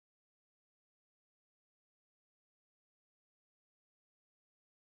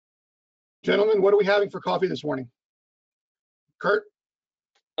Gentlemen, what are we having for coffee this morning? Kurt?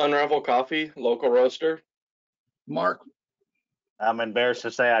 Unravel Coffee, local roaster. Mark? I'm embarrassed to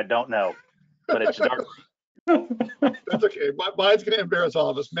say I don't know, but it's dark. That's okay. Mine's going to embarrass all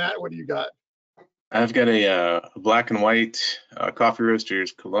of us. Matt, what do you got? I've got a black and white coffee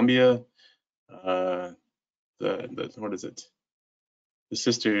roasters Columbia. What is it? The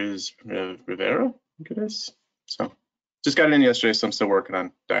Sisters Rivera, I think it is. So just got it in yesterday, so I'm still working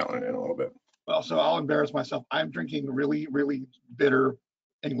on dialing it in a little bit. Well, so I'll embarrass myself. I'm drinking really, really bitter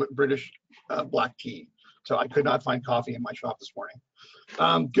British black tea. So I could not find coffee in my shop this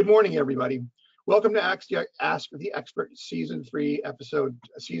morning. Good morning, everybody. Welcome to Ask the Expert Season 3, Episode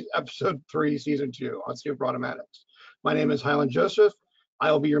 3, Season 2 on Super Automatics. My name is Hylan Joseph.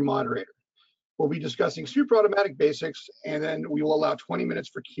 I will be your moderator. We'll be discussing super automatic basics, and then we will allow 20 minutes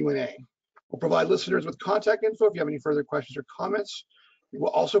for Q&A. We'll provide listeners with contact info if you have any further questions or comments. We will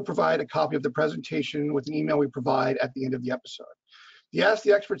also provide a copy of the presentation with an email we provide at the end of the episode. The Ask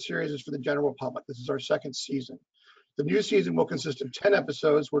the Expert series is for the general public. This is our second season. The new season will consist of 10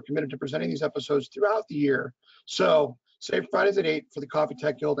 episodes. We're committed to presenting these episodes throughout the year. So save Fridays at 8 for the Coffee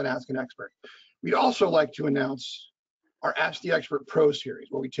Tech Guild and Ask an Expert. We'd also like to announce our Ask the Expert Pro series,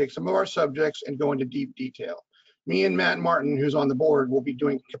 where we take some of our subjects and go into deep detail. Me and Matt Martin, who's on the board, will be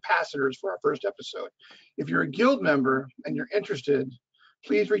doing capacitors for our first episode. If you're a guild member and you're interested,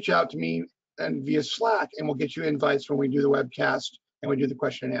 please reach out to me and via Slack, and we'll get you invites when we do the webcast and we do the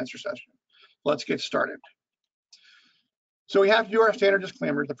question and answer session. Let's get started. So we have to do our standard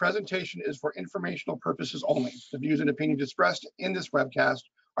disclaimers. The presentation is for informational purposes only. The views and opinions expressed in this webcast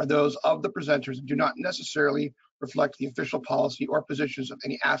are those of the presenters and do not necessarily reflect the official policy or positions of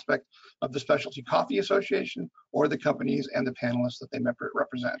any aspect of the Specialty Coffee Association or the companies and the panelists that they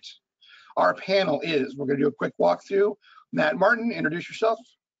represent. Our panel is, we're going to do a quick walkthrough. Matt Martin, introduce yourself.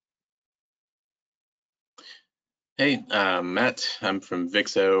 Hey, Matt, I'm from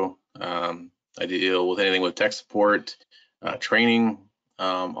Vixo. I deal with anything with tech support, training,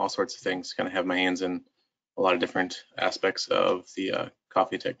 all sorts of things. Kind of have my hands in a lot of different aspects of the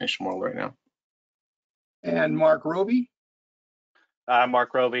coffee technician world right now. And Mark Robey. I'm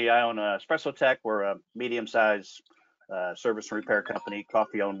Mark Robey. I own Espresso Tech. We're a medium-sized service and repair company,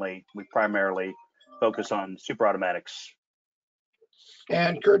 coffee only. We primarily focus on super automatics.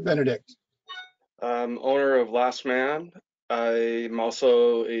 And Kurt Benedict. Owner of Last Man. I'm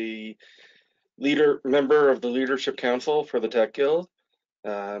also a member of the Leadership Council for the Tech Guild.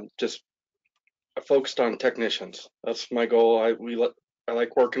 Just focused on technicians. That's my goal. I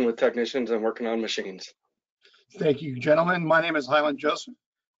like working with technicians and working on machines. Thank you, gentlemen. My name is Hylan Joseph.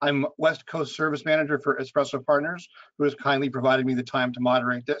 I'm West Coast Service Manager for Espresso Partners, who has kindly provided me the time to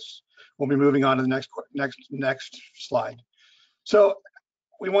moderate this. We'll be moving on to the next slide. So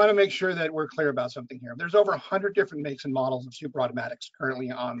we want to make sure that we're clear about something here. There's over 100 different makes and models of super automatics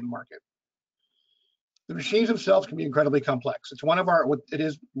currently on the market. The machines themselves can be incredibly complex. It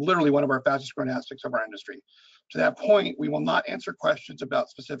is literally one of our fastest growing aspects of our industry. To that point, we will not answer questions about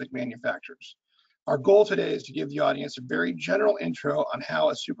specific manufacturers. Our goal today is to give the audience a very general intro on how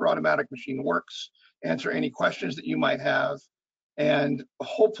a super automatic machine works, answer any questions that you might have, and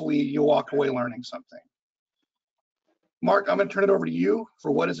hopefully you'll walk away learning something. Mark, I'm going to turn it over to you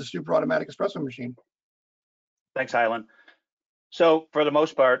for what is a super automatic espresso machine. Thanks, Hylan. So for the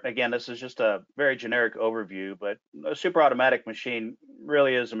most part, again, this is just a very generic overview, but a super automatic machine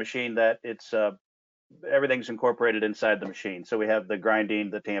really is a machine that everything's incorporated inside the machine. So we have the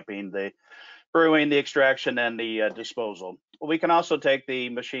grinding, the tamping, the brewing, the extraction, and the disposal. We can also take the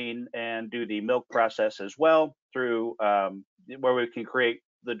machine and do the milk process as well through where we can create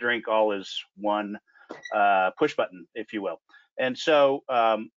the drink all as one push button, if you will. And so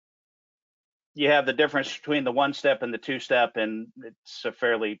you have the difference between the one step and the two step, and it's a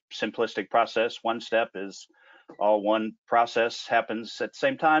fairly simplistic process. One step is all one process happens at the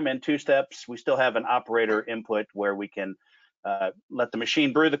same time, and two steps, we still have an operator input where we can let the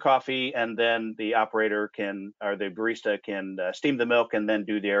machine brew the coffee, and then the operator or the barista can steam the milk and then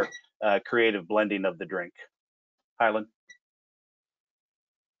do their creative blending of the drink. Hylan.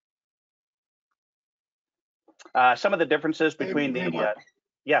 Some of the differences between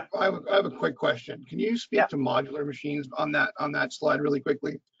yeah. I have a quick question. Can you speak to modular machines on that slide really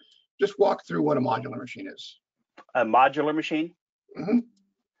quickly? Just walk through what a modular machine is. A modular machine? Mm-hmm.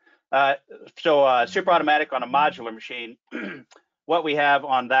 So super automatic on a modular machine, what we have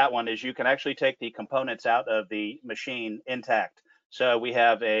on that one is you can actually take the components out of the machine intact. So we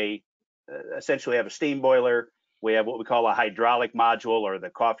have essentially have a steam boiler. We have what we call a hydraulic module or the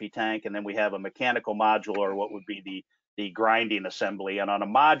coffee tank, and then we have a mechanical module or what would be the the grinding assembly. And on a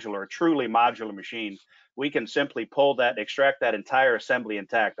modular, truly modular machine, we can simply pull that, extract that entire assembly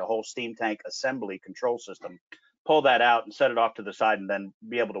intact, a whole steam tank assembly control system, pull that out and set it off to the side, and then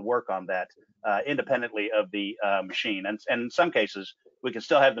be able to work on that independently of the machine. And in some cases, we can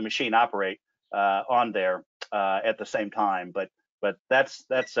still have the machine operate on there at the same time. But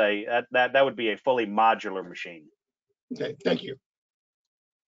that would be a fully modular machine. Okay, thank you.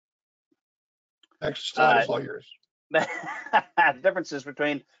 Next slide is all yours. Differences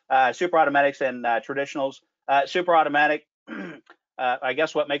between super automatics and traditionals. Super automatic, I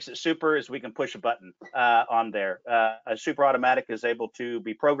guess what makes it super is we can push a button on there. A super automatic is able to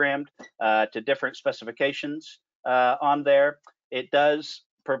be programmed to different specifications on there. It does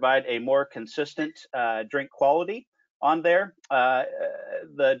provide a more consistent drink quality on there.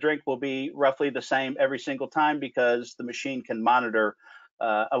 The drink will be roughly the same every single time because the machine can monitor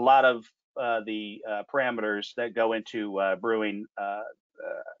a lot of the parameters that go into brewing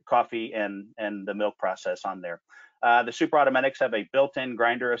coffee and the milk process on there. The super automatics have a built-in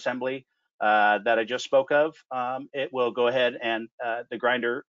grinder assembly that I just spoke of. It will go ahead and the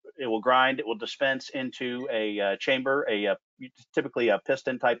grinder, it will grind, it will dispense into a chamber, typically a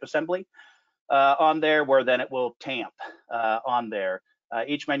piston type assembly on there, where then it will tamp on there.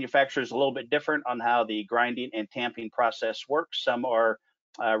 Each manufacturer is a little bit different on how the grinding and tamping process works. Some are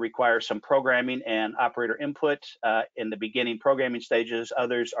require some programming and operator input in the beginning programming stages.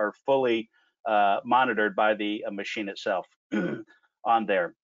 Others are fully monitored by the machine itself on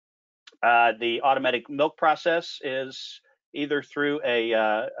there. The automatic milk process is either through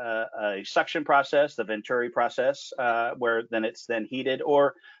a suction process, the Venturi process, where then it's then heated,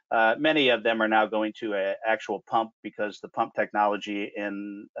 or many of them are now going to an actual pump because the pump technology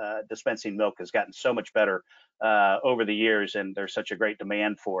in dispensing milk has gotten so much better over the years, and there's such a great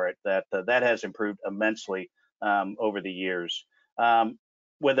demand for it that that has improved immensely over the years.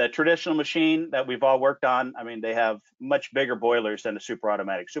 With a traditional machine that we've all worked on, I mean, they have much bigger boilers than a super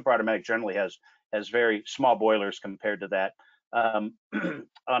automatic. Super automatic generally has very small boilers compared to that. On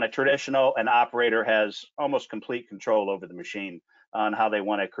a traditional, an operator has almost complete control over the machine on how they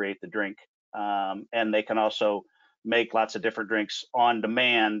want to create the drink. And they can also make lots of different drinks on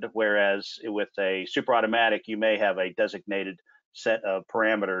demand, whereas with a super automatic, you may have a designated set of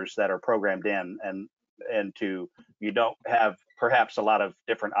parameters that are programmed in, and you don't have perhaps a lot of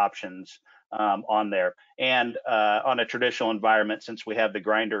different options on there. And on a traditional environment, since we have the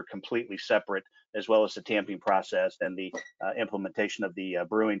grinder completely separate, as well as the tamping process and the implementation of the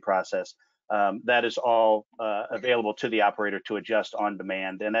brewing process, that is all available to the operator to adjust on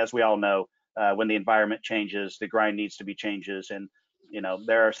demand. And as we all know, when the environment changes, the grind needs to be changes. And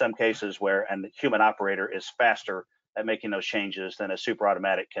there are some cases where a human operator is faster at making those changes than a super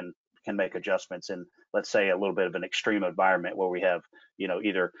automatic can make adjustments in, let's say, a little bit of an extreme environment where we have,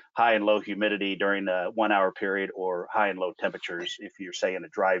 either high and low humidity during a 1 hour period, or high and low temperatures if you're, say, in a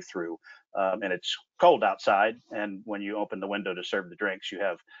drive-through and it's cold outside, and when you open the window to serve the drinks, you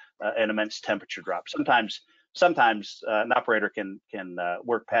have an immense temperature drop. Sometimes an operator can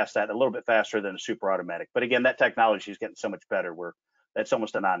work past that a little bit faster than a super automatic. But again, that technology is getting so much better where that's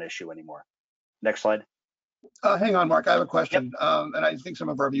almost a non-issue anymore. Next slide. Hang on, Mark, I have a question. Yep. And I think some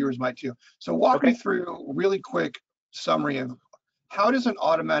of our viewers might too. So walk me through a really quick summary of how does an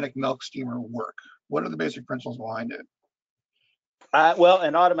automatic milk steamer work? What are the basic principles behind it? Well,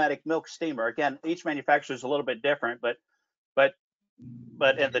 an automatic milk steamer, again, each manufacturer is a little bit different, but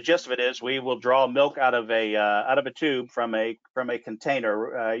and the gist of it is we will draw milk out of a tube from a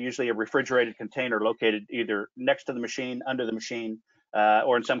container, usually a refrigerated container located either next to the machine, under the machine,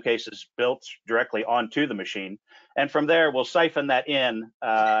 or in some cases built directly onto the machine. And from there, we'll siphon that in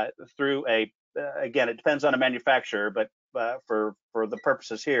through again, it depends on a manufacturer, but for the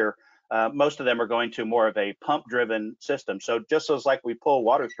purposes here, most of them are going to more of a pump-driven system. So just as like we pull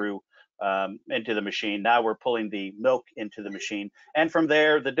water through into the machine, now we're pulling the milk into the machine. And from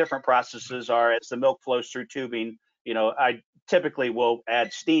there, the different processes are, as the milk flows through tubing, I typically will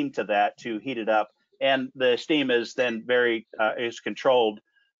add steam to that to heat it up. And the steam is then is controlled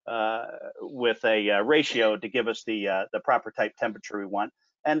with a ratio to give us the proper type temperature we want.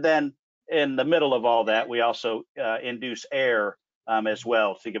 And then in the middle of all that, we also induce air as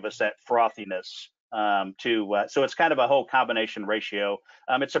well to give us that frothiness. So it's kind of a whole combination ratio.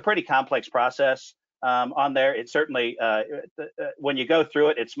 It's a pretty complex process on there. It certainly, when you go through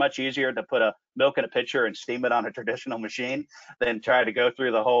it, it's much easier to put a milk in a pitcher and steam it on a traditional machine than try to go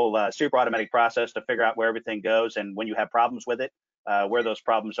through the whole super automatic process to figure out where everything goes and when you have problems with it, where those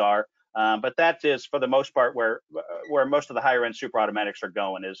problems are. But that is, for the most part, where most of the higher end super automatics are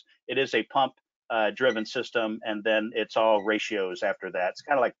going. It is a pump driven system, and then it's all ratios after that. It's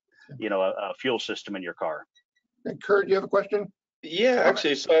kind of like, you know, a fuel system in your car. And Kurt, do you have a question? Yeah,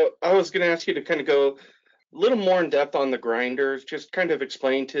 actually, so I was going to ask you to kind of go a little more in depth on the grinders, just kind of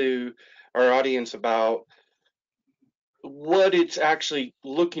explain to our audience about what it's actually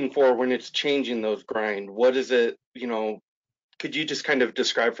looking for when it's changing those grind. What is it, you know, could you just kind of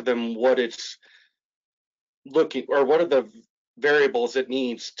describe for them what it's looking, or what are the variables it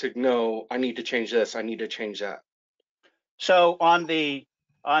needs to know, I need to change this, I need to change that? So on the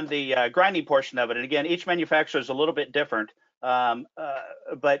grinding portion of it, and again, each manufacturer is a little bit different,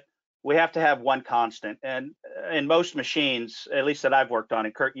 but we have to have one constant. And in most machines, at least that I've worked on,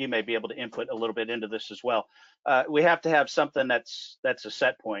 and Kurt, you may be able to input a little bit into this as well. We have to have something that's a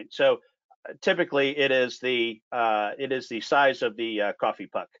set point. So typically, it is the size of the coffee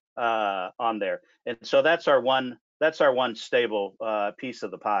puck on there, and so that's our one stable piece of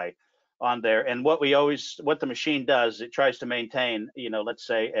the pie on there. And what the machine does, it tries to maintain, you know, let's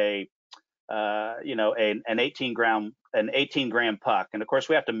say an 18 gram puck, and of course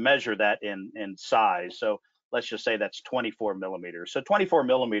we have to measure that in size. So let's just say that's 24 millimeters. So 24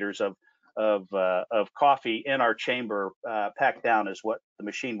 millimeters of coffee in our chamber packed down is what the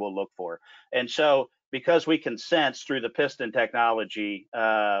machine will look for. And so because we can sense through the piston technology,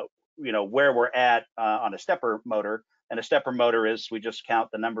 you know, where we're at on a stepper motor. And a stepper motor is, we just count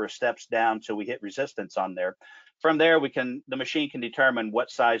the number of steps down till we hit resistance on there. From there, the machine can determine what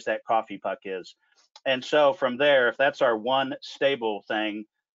size that coffee puck is. And so from there, if that's our one stable thing,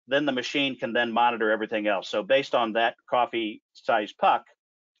 then the machine can then monitor everything else. So based on that coffee size puck,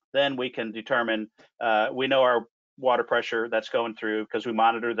 then we can determine, we know our water pressure that's going through because we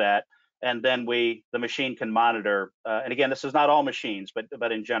monitor that. And then the machine can monitor, and again, this is not all machines,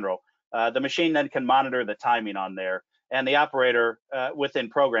 but in general, the machine then can monitor the timing on there. And the operator within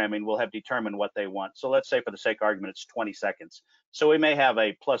programming will have determined what they want. So let's say for the sake of argument, it's 20 seconds. So we may have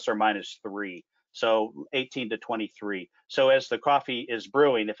a plus or minus 3, so 18 to 23. So as the coffee is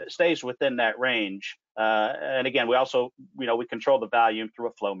brewing, if it stays within that range, and again, we also, you know, we control the volume through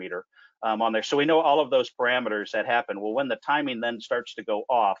a flow meter on there. So we know all of those parameters that happen. Well, when the timing then starts to go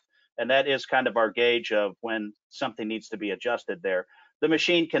off, and that is kind of our gauge of when something needs to be adjusted there. The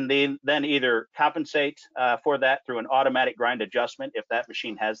machine can then either compensate for that through an automatic grind adjustment if that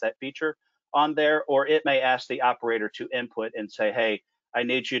machine has that feature on there, or it may ask the operator to input and say, hey, I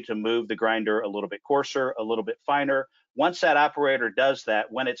need you to move the grinder a little bit coarser, a little bit finer. Once that operator does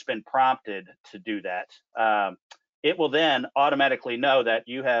that, when it's been prompted to do that, it will then automatically know that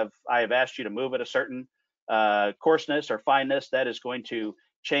I have asked you to move at a certain coarseness or fineness that is going to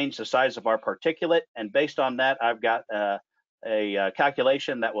change the size of our particulate. And based on that, I've got a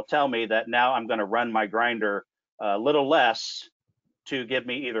calculation that will tell me that now I'm going to run my grinder a little less to give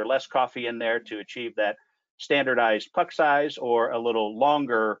me either less coffee in there to achieve that standardized puck size, or a little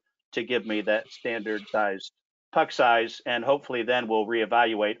longer to give me that standardized puck size. And hopefully then we'll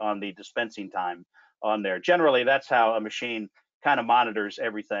reevaluate on the dispensing time on there. Generally, that's how a machine kind of monitors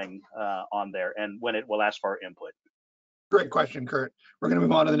everything on there, and when it will ask for input. Great question, Kurt. We're going to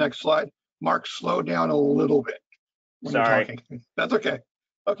move on to the next slide. Mark, slow down a little bit when you're talking. That's okay.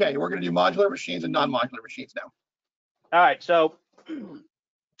 Okay, we're going to do modular machines and non-modular machines now. All right, so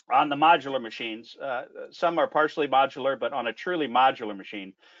on the modular machines, some are partially modular, but on a truly modular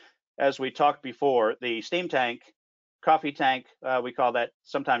machine, as we talked before, the steam tank, coffee tank, we call that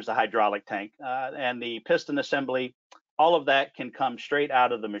sometimes the hydraulic tank, and the piston assembly, all of that can come straight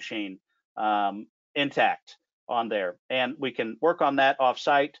out of the machine intact on there. And we can work on that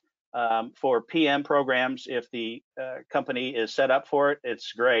off-site. For PM programs, if the company is set up for it,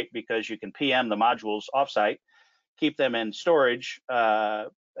 it's great because you can PM the modules offsite, keep them in storage,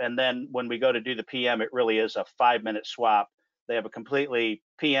 and then when we go to do the PM, it really is a 5-minute swap. They have a completely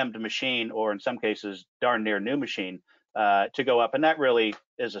PM'd machine, or in some cases, darn near new machine to go up, and that really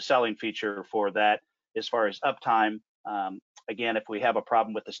is a selling feature for that as far as uptime. Again, if we have a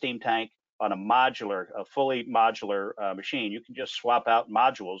problem with the steam tank, on a fully modular machine, you can just swap out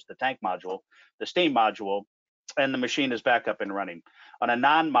modules, the tank module, the steam module, and the machine is back up and running. On a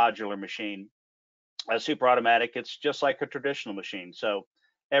non-modular machine, a super automatic, it's just like a traditional machine. So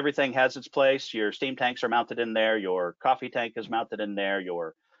everything has its place. Your steam tanks are mounted in there, your coffee tank is mounted in there,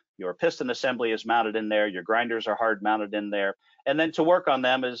 your piston assembly is mounted in there, your grinders are hard mounted in there. And then to work on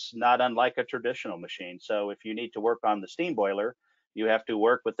them is not unlike a traditional machine. So if you need to work on the steam boiler, you have to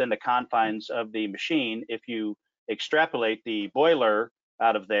work within the confines of the machine. If you extrapolate the boiler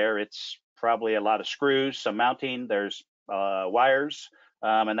out of there, it's probably a lot of screws, some mounting, there's wires,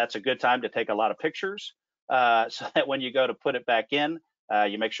 and that's a good time to take a lot of pictures so that when you go to put it back in,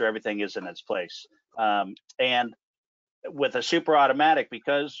 You make sure everything is in its place. And with a super automatic,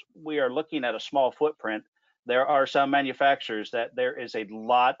 because we are looking at a small footprint, there are some manufacturers that there is a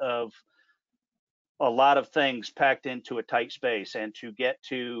lot of things packed into a tight space, and to get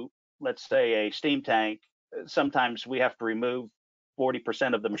to, let's say, a steam tank, sometimes we have to remove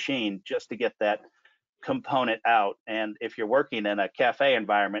 40% of the machine just to get that component out. And if you're working in a cafe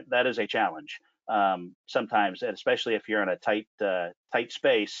environment, that is a challenge sometimes, and especially if you're in a tight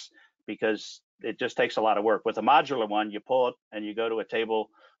space, because it just takes a lot of work. With a modular one, you pull it and you go to a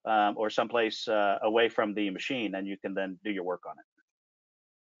table or someplace away from the machine, and you can then do your work on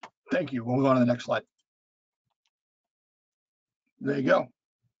it. Thank you. We'll move on to the next slide. There you go.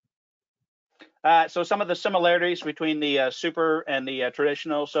 So some of the similarities between the super and the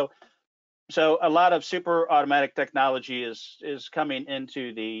traditional. So a lot of super automatic technology is coming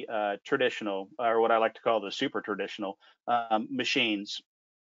into the traditional, or what I like to call the super traditional machines.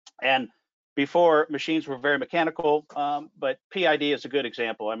 And before, machines were very mechanical, but PID is a good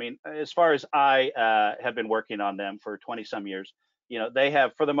example. I mean, as far as I have been working on them for 20 some years, they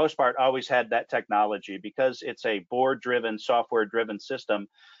have, for the most part, always had that technology, because it's a board-driven, software-driven system.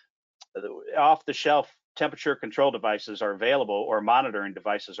 Off-the-shelf temperature control devices are available, or monitoring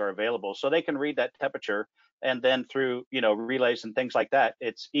devices are available, so they can read that temperature, and then through relays and things like that,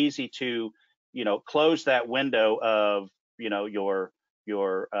 it's easy to close that window of your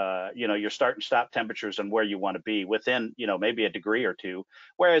start and stop temperatures and where you want to be within maybe a degree or two.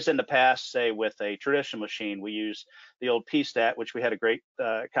 Whereas in the past, say with a traditional machine, we use the old PStat, which we had a great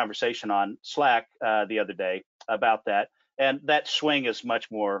conversation on Slack the other day about that. And that swing is much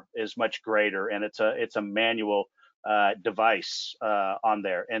greater, and it's a manual device on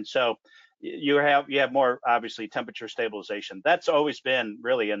there. And so you have more, obviously, temperature stabilization. That's always been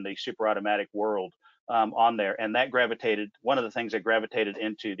really in the super automatic world on there, and that one of the things that gravitated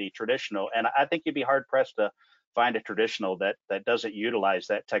into the traditional. And I think you'd be hard pressed to find a traditional that doesn't utilize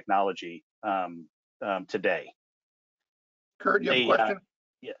that technology today. Kurt, you have a question?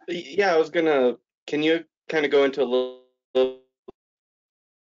 Yeah, I was gonna. Can you kind of go into a little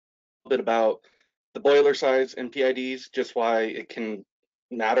bit about the boiler size and PIDs, just why it can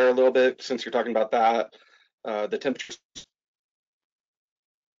matter a little bit, since you're talking about that, the temperatures?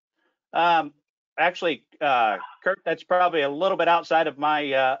 Actually, Kurt, that's probably a little bit outside of my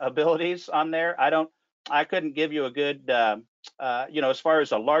abilities on there. I couldn't give you a good, as far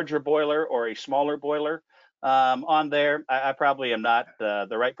as a larger boiler or a smaller boiler on there. I probably am not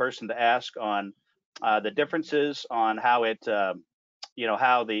the right person to ask on the differences on how it, how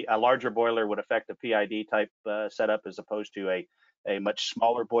a larger boiler would affect a PID type setup as opposed to a much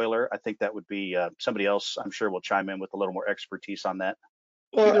smaller boiler. I think that would be somebody else, I'm sure, will chime in with a little more expertise on that.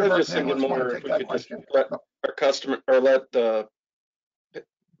 Well, I was just thinking more if we could just let our customer, or let the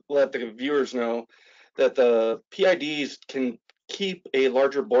viewers know that the PIDs can keep a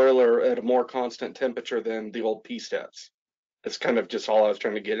larger boiler at a more constant temperature than the old PStats. That's kind of just all I was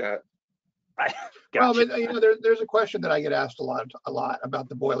trying to get at. Gotcha. Well, but, there's a question that I get asked a lot about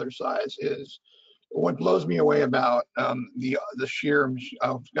the boiler size. Is what blows me away about the sheer,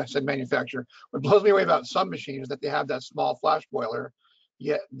 I said manufacturer. What blows me away about some machines is that they have that small flash boiler,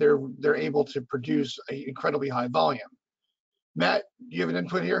 yet they're able to produce an incredibly high volume. Matt, do you have an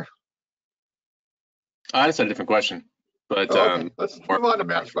input here? I just had a different question, but okay. Let's move on to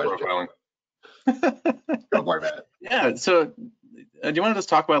Matt's question. Go for it, Matt. Yeah. So, do you want to just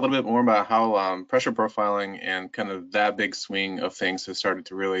talk about a little bit more about how pressure profiling and kind of that big swing of things has started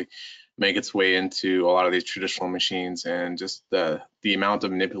to really make its way into a lot of these traditional machines, and just the amount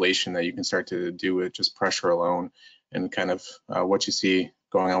of manipulation that you can start to do with just pressure alone, and kind of what you see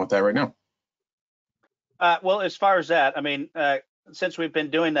going on with that right now? Well, as far as that, I mean, since we've been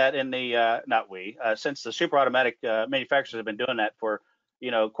doing that in the, since the super automatic manufacturers have been doing that for,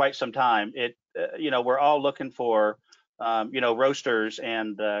 quite some time, we're all looking for, roasters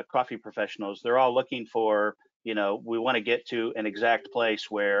and coffee professionals. They're all looking for, we want to get to an exact place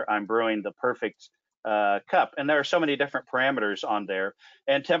where I'm brewing the perfect cup. And there are so many different parameters on there.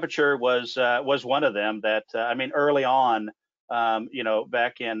 And temperature was one of them that, early on,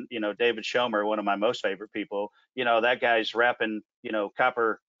 back in, David Schomer, one of my most favorite people, that guy's wrapping,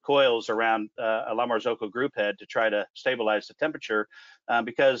 copper coils around a La Marzocco group head to try to stabilize the temperature,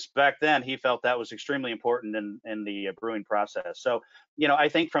 because back then he felt that was extremely important in the brewing process. So, I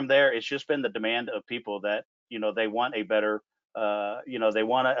think from there, it's just been the demand of people that, they want a better, they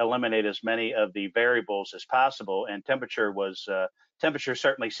want to eliminate as many of the variables as possible. And temperature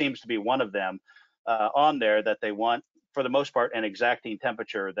certainly seems to be one of them on there, that they want, for the most part, an exacting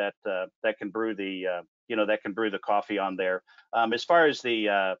temperature that can brew the that can brew the coffee on there. As far as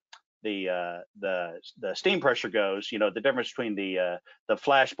the steam pressure goes, the difference between the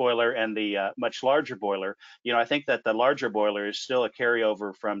flash boiler and the much larger boiler, I think that the larger boiler is still a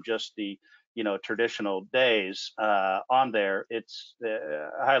carryover from just the traditional days on there. It's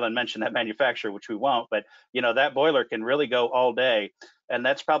Hylan mentioned that manufacturer, which we won't, but that boiler can really go all day, and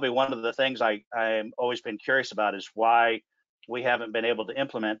that's probably one of the things I'm always been curious about, is why we haven't been able to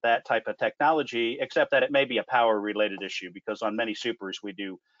implement that type of technology, except that it may be a power related issue, because on many supers we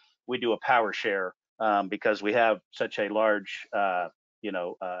do a power share, because we have such a large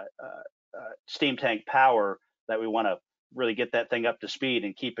steam tank power that we want to really get that thing up to speed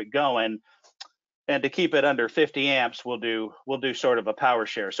and keep it going. And to keep it under 50 amps, we'll do sort of a power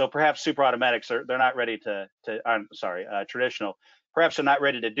share. So perhaps super automatics they're not ready traditional. Perhaps they're not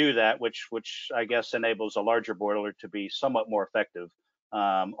ready to do that, which I guess enables a larger boiler to be somewhat more effective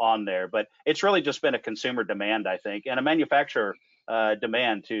on there. But it's really just been a consumer demand, I think, and a manufacturer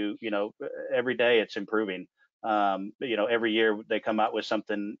demand to, every day it's improving. Every year they come out with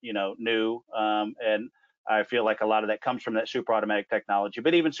something, new, and I feel like a lot of that comes from that super automatic technology.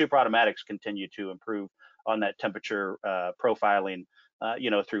 But even super automatics continue to improve on that temperature profiling,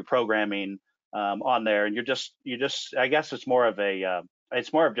 through programming on there. And I guess it's more of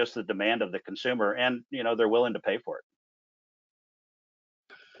just the demand of the consumer, and they're willing to pay for it.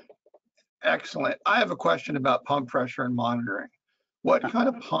 Excellent. I have a question about pump pressure and monitoring. What kind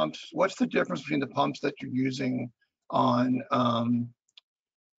of pumps? What's the difference between the pumps that you're using on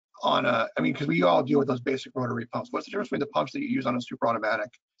because we all deal with those basic rotary pumps. What's the difference between the pumps that you use on a super automatic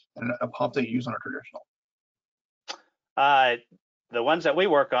and a pump that you use on a traditional? The ones that we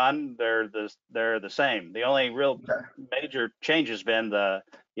work on, they're the same. The only real major change has been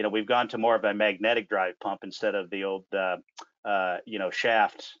we've gone to more of a magnetic drive pump instead of the old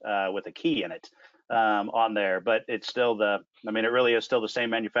shaft with a key in it on there. But it's still it really is still the same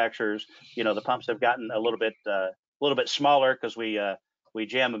manufacturers. The pumps have gotten a little bit smaller because we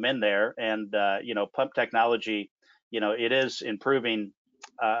jam them in there, and pump technology, it is improving.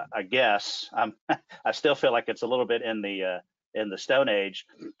 I guess I still feel like it's a little bit in the Stone Age,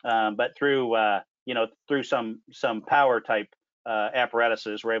 but through some power type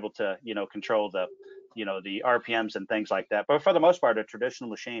apparatuses, we're able to control the RPMs and things like that. But for the most part, a traditional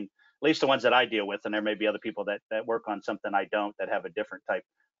machine, at least the ones that I deal with, and there may be other people that work on something I don't, that have a different type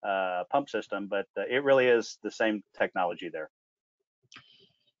pump system, but it really is the same technology there.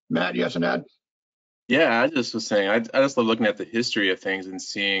 Matt, you have an ad? Yeah, I just was saying, I just love looking at the history of things and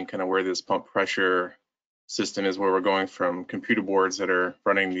seeing kind of where this pump pressure system is, where we're going from computer boards that are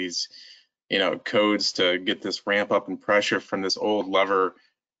running these, codes to get this ramp up in pressure from this old lever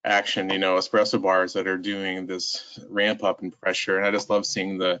action, espresso bars that are doing this ramp up in pressure. And I just love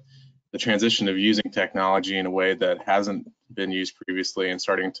seeing the transition of using technology in a way that hasn't been used previously, and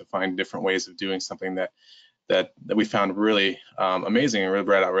starting to find different ways of doing something that we found really amazing, and really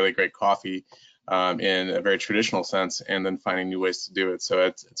brought out really great coffee in a very traditional sense, and then finding new ways to do it. So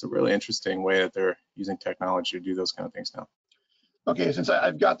it's a really interesting way that they're using technology to do those kind of things now. Okay, since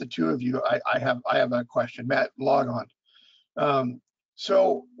I've got the two of you, I have a question. Matt, log on.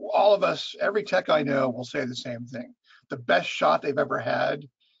 So all of us, every tech I know will say the same thing. The best shot they've ever had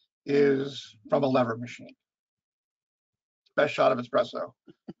is from a lever machine. Best shot of espresso.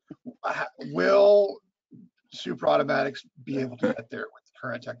 Will super automatics be able to get there with the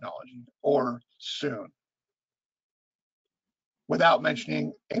current technology, or soon, without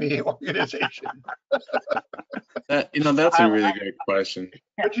mentioning any organization? That's a really great question.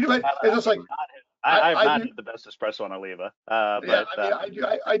 But it's just like, I've not had the best espresso on Oliva.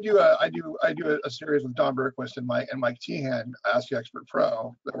 I do a series with Don Berquist and Mike Tehan, Ask the Expert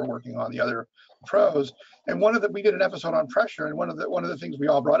Pro, that we're working on the other pros. And we did an episode on pressure, and one of the things we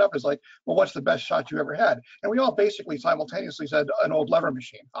all brought up is like, well, what's the best shot you ever had? And we all basically simultaneously said an old lever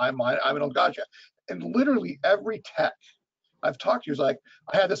machine. I'm an old gotcha. And literally every tech I've talked to is like,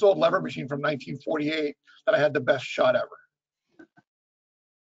 I had this old lever machine from 1948 that I had the best shot ever.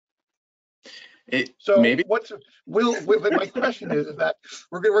 My question is that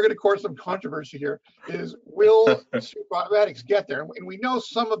we're going to cause some controversy here. Is will super automatics get there? And we know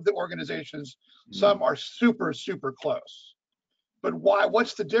some of the organizations, some are super close. But why?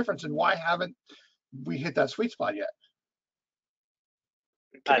 What's the difference, and why haven't we hit that sweet spot yet?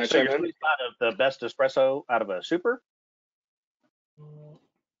 So your sweet spot of the best espresso out of a super?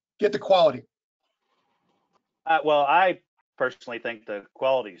 Get the quality. Well, I personally think the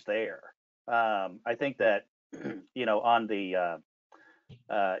quality's there. I think that on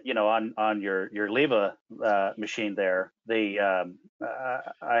on your Leva machine there, I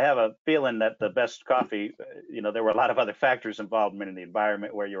have a feeling that the best coffee, there were a lot of other factors involved in the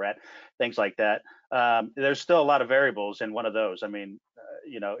environment where you're at, things like that. There's still a lot of variables in one of those. I mean,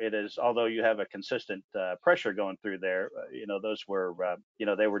 it is, although you have a consistent pressure going through there, those were,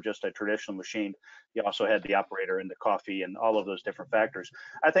 they were just a traditional machine. You also had the operator and the coffee and all of those different factors.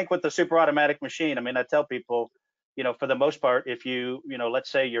 I think with the super automatic machine, I mean, I tell people, for the most part, if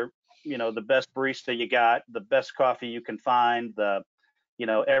let's say you're, the best barista you got, the best coffee you can find,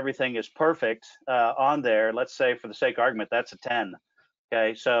 everything is perfect on there. Let's say, for the sake of argument, that's a 10.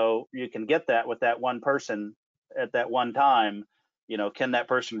 Okay, so you can get that with that one person at that one time. Can that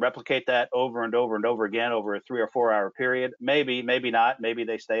person replicate that over and over and over again over a 3 or 4 hour period? Maybe, maybe not. Maybe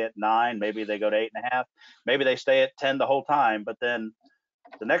they stay at 9. Maybe they go to 8.5. Maybe they stay at 10 the whole time. But then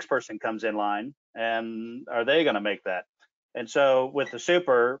the next person comes in line, and are they going to make that? And so with the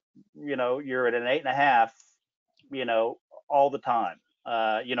super, you're at an 8.5, all the time.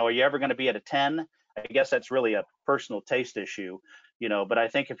 Are you ever going to be at a 10? I guess that's really a personal taste issue, but I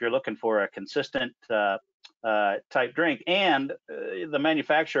think if you're looking for a consistent type drink, and the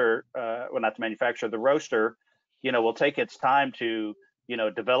manufacturer, well, not the manufacturer, the roaster, will take its time to,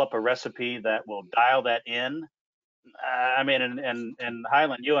 develop a recipe that will dial that in. I mean, and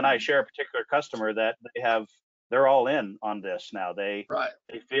Hylan, you and I share a particular customer that they're all in on this now. They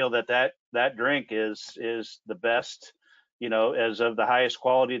feel that drink is the best, as of the highest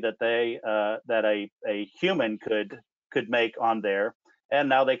quality that that a human could make on there, and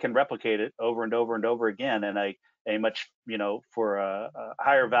now they can replicate it over and over and over again in a much, for a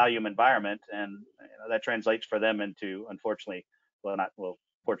higher volume environment, and that translates for them into, unfortunately,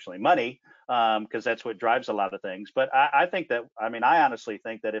 fortunately, money, because that's what drives a lot of things. But I think that, I honestly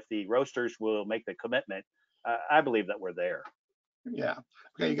think that if the roasters will make the commitment, I believe that we're there. Yeah.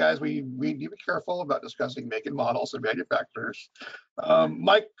 Okay, you guys, we need to be careful about discussing make and models and manufacturers.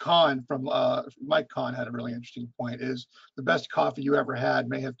 Mike Kahn had a really interesting point. Is the best coffee you ever had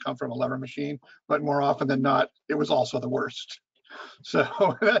may have come from a lever machine, but more often than not, it was also the worst. So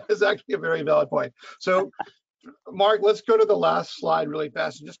that is actually a very valid point. So Mark, let's go to the last slide really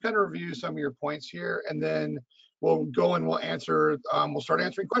fast and just kind of review some of your points here, and then we'll go and we'll start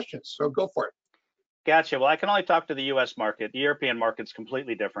answering questions. So go for it. Gotcha. Well, I can only talk to the U.S. market. The European market's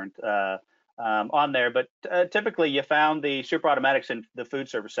completely different on there, but typically you found the super automatics in the food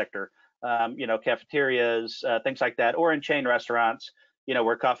service sector, cafeterias, things like that, or in chain restaurants,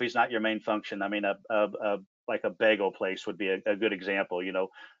 where coffee's not your main function. I mean, like a bagel place would be a good example.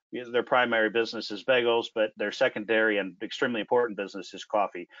 Their primary business is bagels, but their secondary and extremely important business is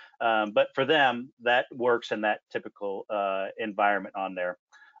coffee. But for them, that works in that typical environment on there.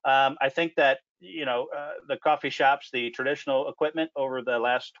 I think that, the coffee shops, the traditional equipment over the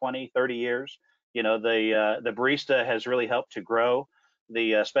last 20, 30 years, the barista has really helped to grow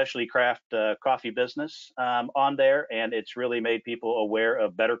the specialty craft coffee business on there. And it's really made people aware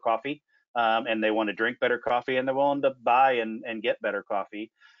of better coffee, and they want to drink better coffee, and they're willing to buy and get better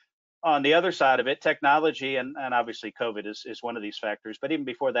coffee. On the other side of it, technology, and obviously COVID is one of these factors, but even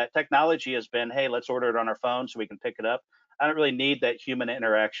before that, technology has been, hey, let's order it on our phone so we can pick it up. I don't really need that human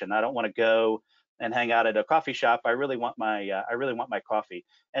interaction. I don't want to go and hang out at a coffee shop. I really want my coffee.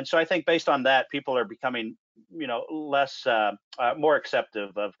 And so I think based on that, people are becoming, less, more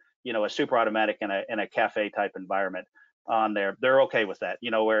acceptive of, a super automatic in a cafe type environment on there. They're okay with that,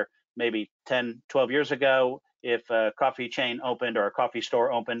 where maybe 10, 12 years ago, if a coffee chain opened or a coffee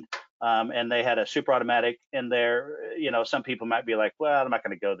store opened, and they had a super automatic in there, some people might be like, well, I'm not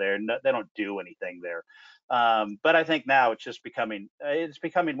going to go there. No, they don't do anything there. But I think now it's just becoming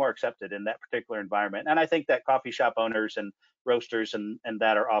more accepted in that particular environment. And I think that coffee shop owners and roasters and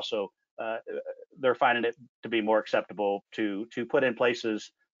that are also, they're finding it to be more acceptable to put in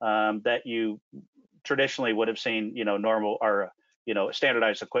places that you traditionally would have seen, normal or,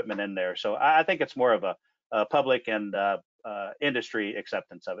 standardized equipment in there. So I think it's more of a public and industry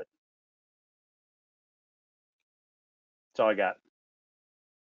acceptance of it. That's all I got.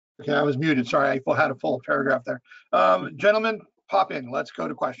 Okay, I was muted. Sorry, I had a full paragraph there. Gentlemen, pop in. Let's go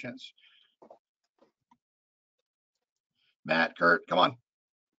to questions. Matt, Kurt, come on.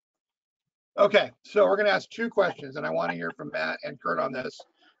 Okay, so we're going to ask 2 questions, and I want to hear from Matt and Kurt on this.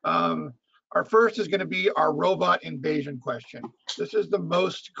 Our first is going to be our robot invasion question. This is the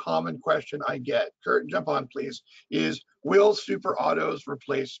most common question I get. Kurt, jump on, please. Is will super autos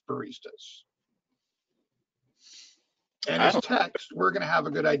replace baristas? And as text, we're going to have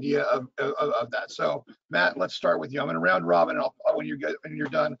a good idea of that. So, Matt, let's start with you. I'm going to round robin, and when you're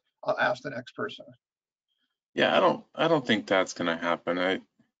done, I'll ask the next person. Yeah, I don't think that's going to happen.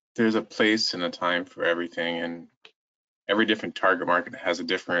 There's a place and a time for everything, and every different target market has a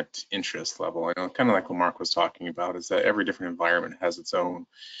different interest level. I know, kind of like what Mark was talking about, is that every different environment has its own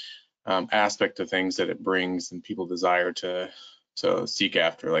aspect of things that it brings and people desire to seek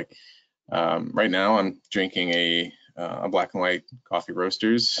after. Like right now, I'm drinking a Black and White Coffee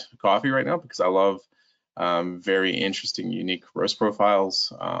Roasters coffee right now because I love very interesting, unique roast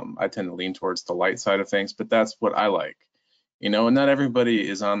profiles. I tend to lean towards the light side of things, but that's what I like. You know, and not everybody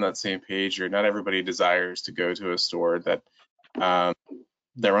is on that same page, or not everybody desires to go to a store that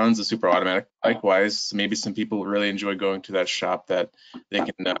runs a super automatic. Likewise, maybe some people really enjoy going to that shop that they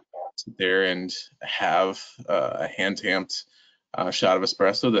can sit there and have a hand tamped shot of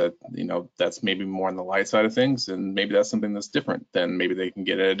espresso that, you know, that's maybe more on the light side of things, and maybe that's something that's different than maybe they can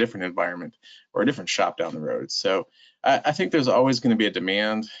get at a different environment or a different shop down the road. So I think there's always going to be a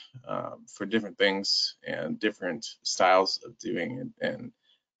demand for different things and different styles of doing it, and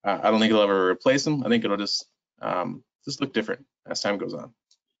I don't think it'll ever replace them. I think it'll just look different as time goes on.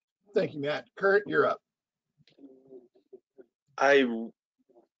 Thank you, Matt. Kurt, you're up. I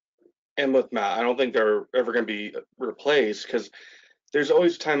am with Matt. I don't think they're ever going to be replaced because there's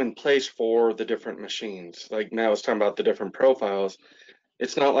always time and place for the different machines. Like Matt was talking about the different profiles.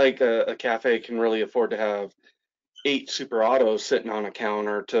 It's not like a cafe can really afford to have 8 super autos sitting on a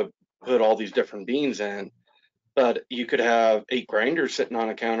counter to put all these different beans in, but you could have 8 grinders sitting on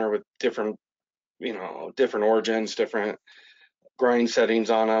a counter with different, you know, different origins, different grind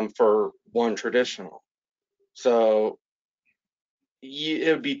settings on them for one traditional. So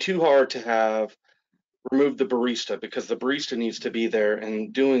it would be too hard to have remove the barista, because the barista needs to be there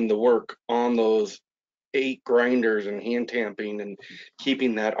and doing the work on those 8 grinders and hand tamping and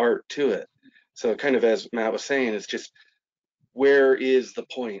keeping that art to it. So kind of as Matt was saying, it's just, where is the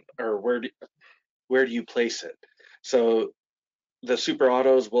point, or where do you place it? So the super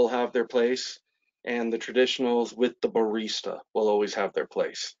autos will have their place, and the traditionals with the barista will always have their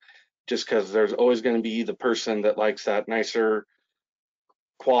place, just because there's always going to be the person that likes that nicer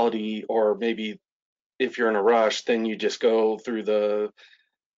quality, or maybe if you're in a rush, then you just go through the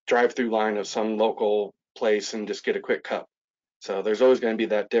drive-through line of some local place and just get a quick cup. So there's always going to be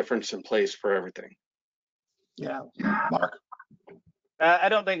that difference in place for everything. Yeah, Mark. I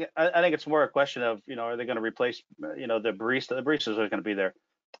don't think. I think it's more a question of, you know, are they going to replace, you know, the barista? The baristas are going to be there.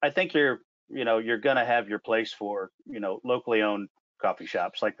 I think you're going to have your place for, you know, locally owned coffee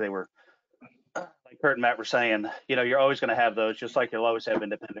shops, like they were, like Kurt and Matt were saying. You know, you're always going to have those, just like you'll always have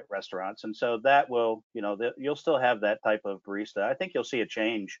independent restaurants, and so that will, you know, you'll still have that type of barista. I think you'll see a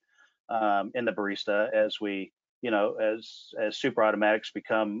change in the barista as we, you know, as super automatics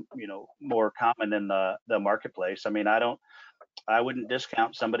become, you know, more common in the marketplace. I mean, I wouldn't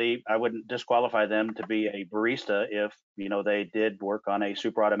discount somebody. I wouldn't disqualify them to be a barista if, you know, they did work on a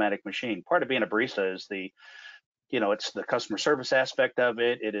super automatic machine. Part of being a barista is the, you know, it's the customer service aspect of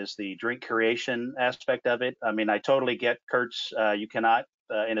it. It is the drink creation aspect of it. I mean, I totally get Kurt's. You cannot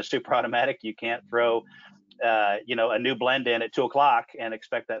in a super automatic, you can't throw, you know, a new blend in at 2 o'clock and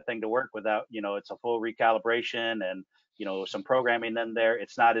expect that thing to work without, you know, it's a full recalibration and, you know, some programming in there.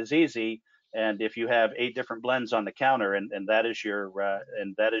 It's not as easy. And if you have 8 different blends on the counter, and that is your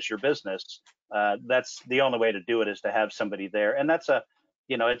business, that's the only way to do it, is to have somebody there. And that's a,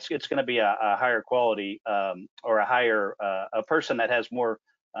 you know, it's going to be a higher quality, or a higher a person that has more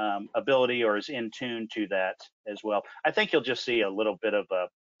ability or is in tune to that as well. I think you'll just see a little bit of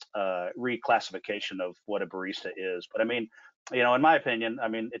a reclassification of what a barista is. But I mean, you know, in my opinion, I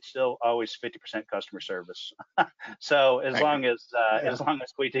mean, it's still always 50% customer service. So as Right. long as as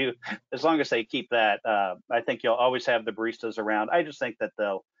long as they keep that, I think you'll always have the baristas around. I just think that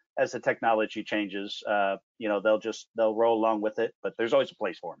as the technology changes, you know, they'll roll along with it, but there's always a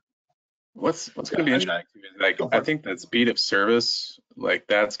place for them. What's going to be interesting is, like, Go for I it. think that speed of service, like,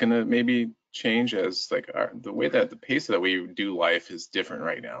 that's going to maybe change as, like, the way that the pace that we do life is different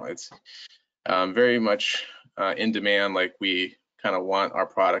right now. It's very much in demand. Like, we kind of want our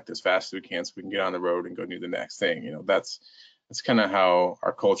product as fast as we can so we can get on the road and go do the next thing. You know, that's kind of how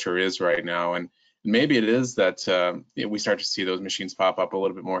our culture is right now. And maybe it is that we start to see those machines pop up a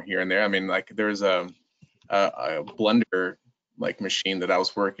little bit more here and there. I mean, like, there's a blender like machine that I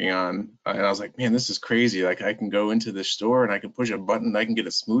was working on, and I was like, man, this is crazy. Like, I can go into the store and I can push a button and I can get a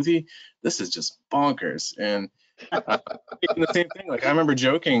smoothie. This is just bonkers. And the same thing, like, I remember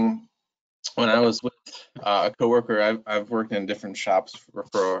joking when I was with a coworker. I've worked in different shops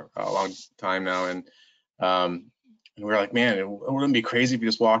for a long time now, and we were like, man, it wouldn't be crazy if you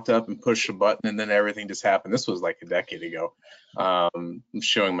just walked up and pushed a button and then everything just happened. This was like a decade ago. I'm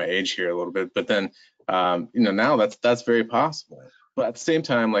showing my age here a little bit, but then Now that's very possible. But at the same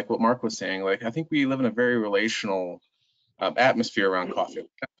time, like what Mark was saying, like I think we live in a very relational atmosphere around coffee.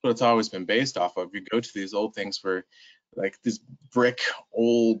 That's what it's always been based off of. You go to these old things where, like this brick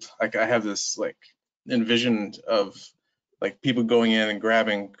old, like I have this like envisioned of like people going in and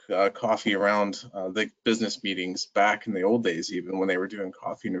grabbing coffee around the business meetings back in the old days, even when they were doing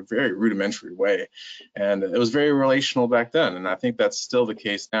coffee in a very rudimentary way. And it was very relational back then. And I think that's still the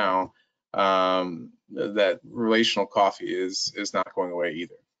case now. That relational coffee is not going away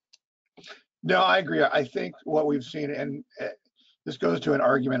either. No, I agree. I think what we've seen, and this goes to an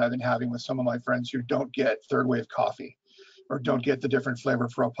argument I've been having with some of my friends who don't get third wave coffee or don't get the different flavor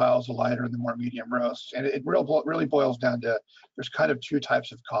profiles, the lighter and the more medium roasts. And it really boils down to there's kind of two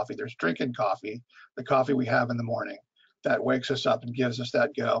types of coffee. There's drinking coffee, the coffee we have in the morning that wakes us up and gives us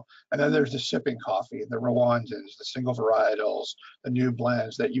that go. And then there's the sipping coffee, the Rwandans, the single varietals, the new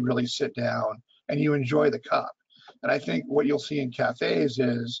blends that you really sit down and you enjoy the cup. And I think what you'll see in cafes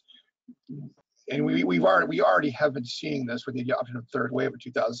is, and we already have been seeing this with the adoption of third wave in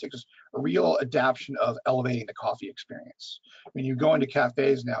 2006, a real adaptation of elevating the coffee experience. When you go into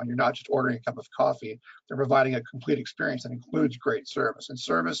cafes now and you're not just ordering a cup of coffee, they're providing a complete experience that includes great service. And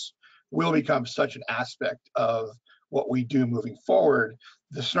service will become such an aspect of what we do moving forward.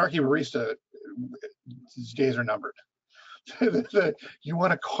 The snarky barista, his days are numbered. You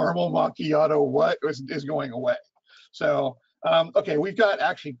want a caramel macchiato, what is going away? So okay, we've got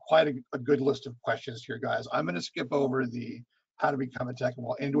actually quite a good list of questions here, guys. I'm going to skip over the how to become a tech, and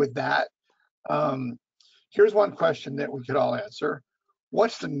we'll end with that. Here's one question that we could all answer.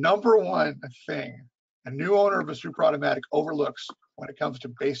 What's the number one thing a new owner of a super automatic overlooks when it comes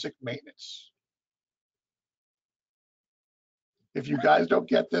to basic maintenance? If you guys don't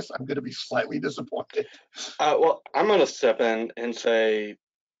get this, I'm going to be slightly disappointed. Well, I'm going to step in and say,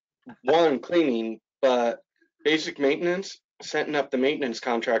 one, cleaning, but basic maintenance, setting up the maintenance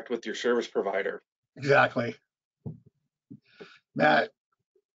contract with your service provider. Exactly. Matt.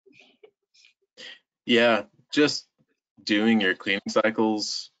 Yeah, just doing your cleaning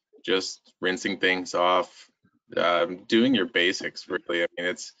cycles, just rinsing things off, doing your basics, really. I mean,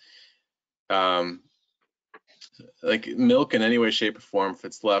 it's like milk in any way, shape, or form, if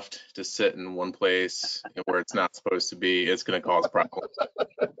it's left to sit in one place where it's not supposed to be, it's going to cause problems.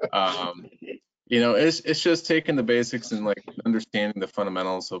 It's just taking the basics and like understanding the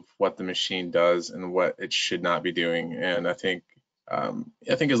fundamentals of what the machine does and what it should not be doing. And I think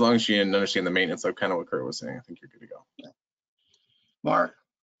as long as you understand the maintenance, like kind of what Kurt was saying, I think you're good to go. Yeah. Mark?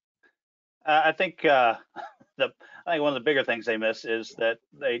 I think one of the bigger things they miss is that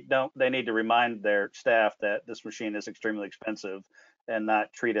they need to remind their staff that this machine is extremely expensive and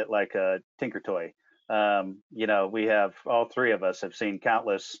not treat it like a tinker toy. We have, all three of us have seen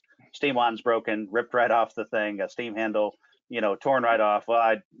countless steam wands broken, ripped right off the thing, a steam handle, torn right off.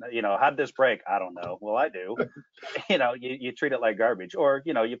 Well, how'd this break? I don't know. Well, I do. You treat it like garbage, or,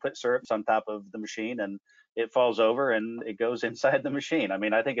 you put syrups on top of the machine and it falls over and it goes inside the machine. I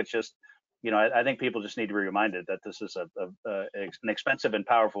mean, I think it's just, I think people just need to be reminded that this is an expensive and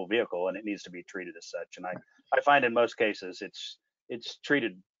powerful vehicle, and it needs to be treated as such. And I find in most cases it's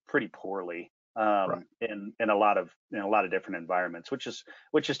treated pretty poorly Right. in a lot of different environments, which is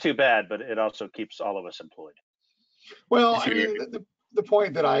too bad, but it also keeps all of us employed. Well, I mean, the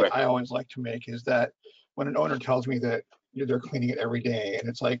point that I always like to make is that when an owner tells me that they're cleaning it every day, and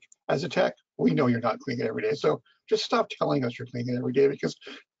it's like, as a tech, we know you're not cleaning it every day. So just stop telling us you're cleaning it every day, because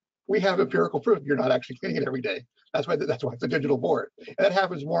we have empirical proof you're not actually cleaning it every day. That's why it's a digital board. And that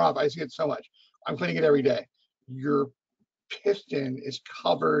happens more often. I see it so much. I'm cleaning it every day. Your piston is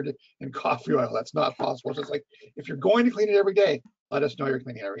covered in coffee oil. That's not possible. So it's like, if you're going to clean it every day, let us know you're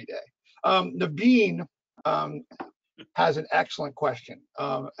cleaning it every day. Naveen has an excellent question,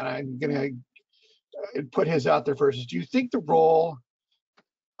 and I'm going to put his out there first. Do you think the role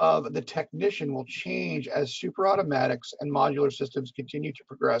of the technician will change as super automatics and modular systems continue to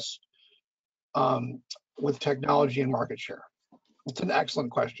progress with technology and market share? It's an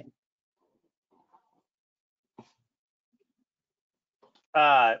excellent question.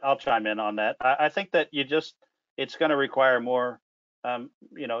 I'll chime in on that. I think that it's going to require more,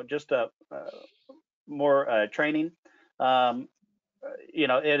 more training.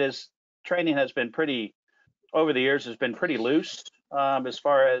 Training has been over the years has been pretty loose, as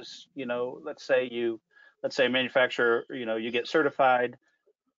far as, let's say a manufacturer, you get certified,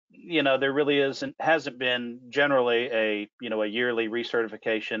 there really hasn't been generally a yearly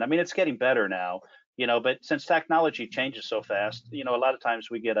recertification. I mean, it's getting better now, but since technology changes so fast, a lot of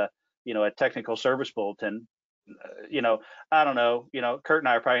times we get a technical service bulletin. I don't know, Kurt and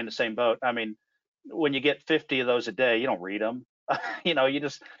I are probably in the same boat. I mean, when you get 50 of those a day, you don't read them. You know, you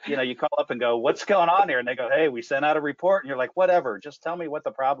just, you know, you call up and go, what's going on here? And they go, hey, we sent out a report. And you're like, whatever, just tell me what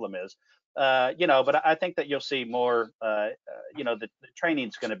the problem is. You know, but I think that you'll see more, you know, the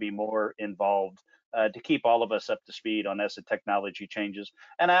training's going to be more involved to keep all of us up to speed on as the technology changes.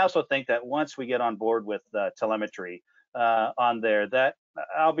 And I also think that once we get on board with telemetry on there, that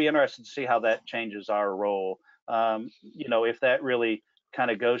I'll be interested to see how that changes our role. You know, if that really kind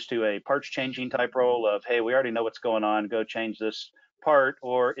of goes to a parts changing type role of, hey, we already know what's going on, go change this part,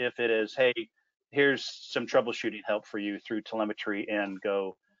 or if it is, hey, here's some troubleshooting help for you through telemetry and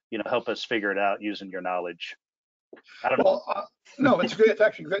go, you know, help us figure it out using your knowledge. I don't know. Well, no, it's good. It's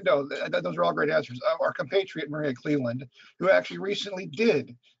actually good. No, those are all great answers. Our compatriot Maria Cleveland, who actually recently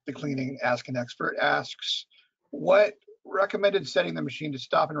did the cleaning Ask an Expert, asks, what recommended setting the machine to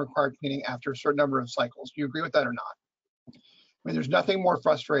stop and require cleaning after a certain number of cycles? Do you agree with that or not? I mean, there's nothing more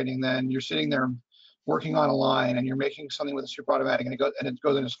frustrating than you're sitting there working on a line and you're making something with a super automatic and it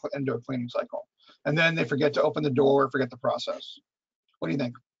goes into a cleaning cycle. And then they forget to open the door, forget the process. What do you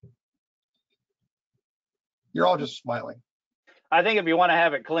think? You're all just smiling. I think if you want to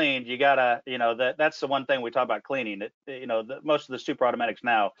have it cleaned, you gotta, you know, that's the one thing we talk about cleaning. It, you know, most of the super automatics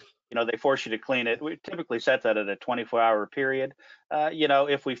now, you know, they force you to clean it. We typically set that at a 24-hour period. You know,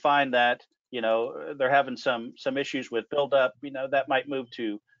 if we find that, you know, they're having some issues with buildup, you know, that might move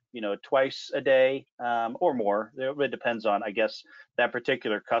to, you know, twice a day or more. It depends on, I guess, that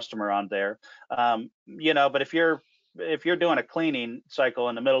particular customer on there. You know, but if you're doing a cleaning cycle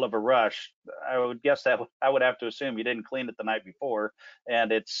in the middle of a rush, I would guess that I would have to assume you didn't clean it the night before,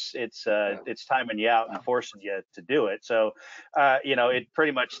 and it's timing you out and forcing you to do it. So, you know, it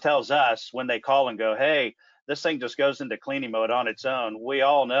pretty much tells us when they call and go, hey, this thing just goes into cleaning mode on its own. We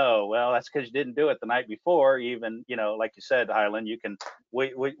all know, well, that's because you didn't do it the night before. Even, you know, like you said, Hylan, you can,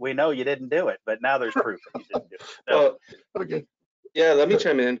 we know you didn't do it, but now there's proof that you didn't do it. So, well, okay. Yeah, let me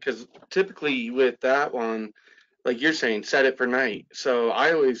chime in, because typically with that one, like you're saying, set it for night. So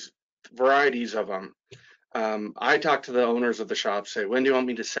I always, varieties of them. I talk to the owners of the shop, say, when do you want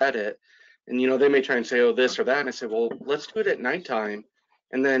me to set it? And, you know, they may try and say, oh, this or that. And I say, well, let's do it at nighttime.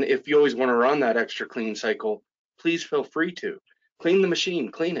 And then if you always want to run that extra clean cycle, please feel free to clean the machine,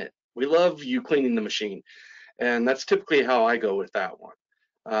 clean it. We love you cleaning the machine. And that's typically how I go with that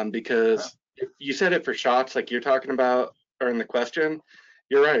one. Because if you set it for shots like you're talking about, or in the question,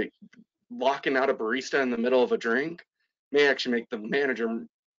 you're right. Locking out a barista in the middle of a drink may actually make the manager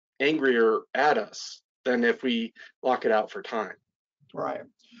angrier at us than if we lock it out for time. Right.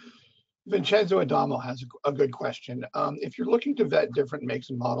 Vincenzo Adamo has a good question. If you're looking to vet different makes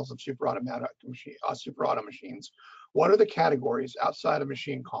and models of super auto machines, what are the categories outside of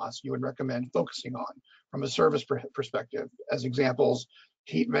machine costs you would recommend focusing on from a service perspective? As examples,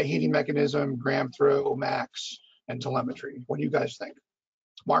 heating mechanism, gram throw, max, and telemetry. What do you guys think?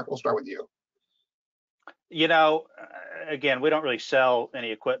 Mark, we'll start with you. You know, again, we don't really sell any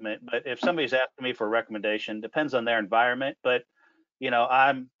equipment, but if somebody's asking me for a recommendation, depends on their environment. But, you know,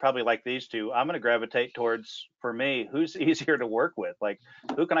 I'm probably like these two. I'm going to gravitate towards, for me, who's easier to work with. Like,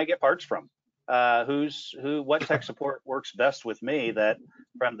 who can I get parts from? What tech support works best with me, that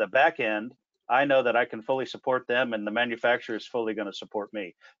from the back end, I know that I can fully support them and the manufacturer is fully going to support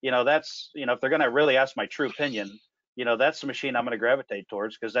me. You know, that's, you know, if they're going to really ask my true opinion, you know, that's the machine I'm going to gravitate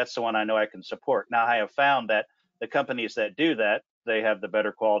towards, because that's the one I know I can support. Now, I have found that the companies that do that, they have the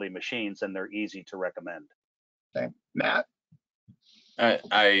better quality machines and they're easy to recommend. Okay, Matt?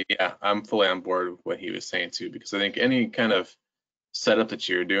 Yeah, I'm fully on board with what he was saying too, because I think any kind of setup that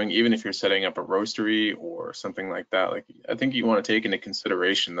you're doing, even if you're setting up a roastery or something like that, like I think you want to take into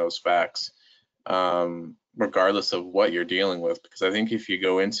consideration those facts, regardless of what you're dealing with. Because I think if you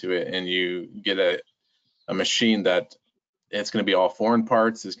go into it and you get a machine that it's going to be all foreign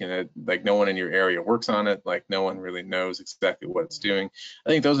parts, is going to, like, no one in your area works on it, like no one really knows exactly what it's doing. I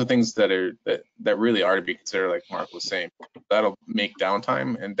think those are things that are that really are to be considered, like Mark was saying. That'll make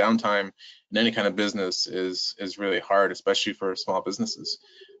downtime, and downtime in any kind of business is really hard, especially for small businesses,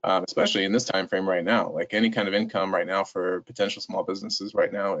 especially in this time frame right now. Like any kind of income right now for potential small businesses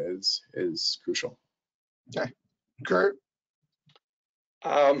right now is crucial. Okay, Kurt?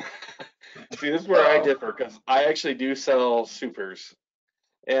 See, this is where I differ, because I actually do sell supers,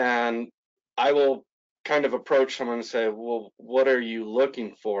 and I will kind of approach someone and say, well, what are you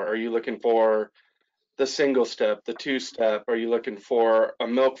looking for? Are you looking for the single step, the two step? Are you looking for a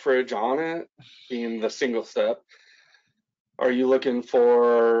milk fridge on it, being the single step? Are you looking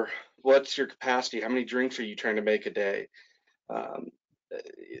for, what's your capacity? How many drinks are you trying to make a day?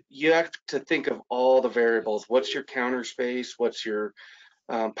 You have to think of all the variables. What's your counter space? What's your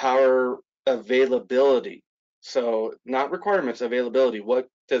power availability. So not requirements, availability. What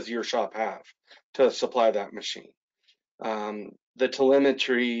does your shop have to supply that machine? The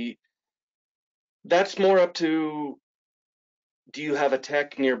telemetry, that's more up to, do you have a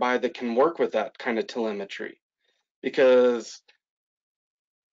tech nearby that can work with that kind of telemetry? Because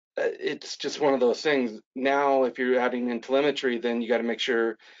it's just one of those things. Now, if you're adding in telemetry, then you got to make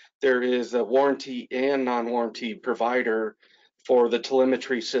sure there is a warranty and non-warranty provider for the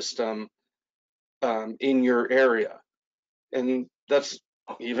telemetry system in your area. And that's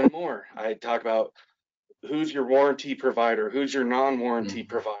even more. I talk about who's your warranty provider, who's your non-warranty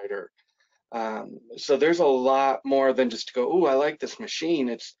provider. So there's a lot more than just to go, oh, I like this machine.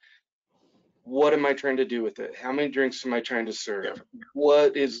 It's, what am I trying to do with it? How many drinks am I trying to serve? Yeah.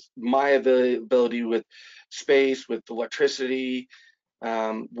 What is my availability with space, with electricity?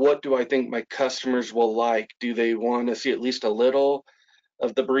 What do I think my customers will like? Do they want to see at least a little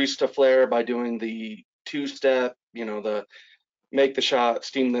of the barista flair by doing the two-step, the make the shot,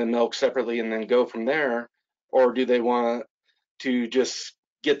 steam the milk separately, and then go from there? Or do they want to just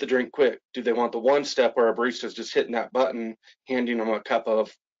get the drink quick? Do they want the one step where a barista is just hitting that button, handing them a cup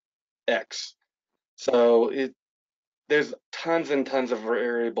of X? So there's tons and tons of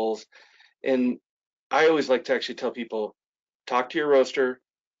variables. And I always like to actually tell people, talk to your roaster,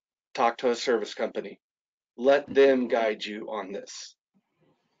 talk to a service company. Let them guide you on this.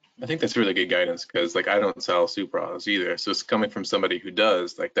 I think that's really good guidance because like I don't sell super autos either. So it's coming from somebody who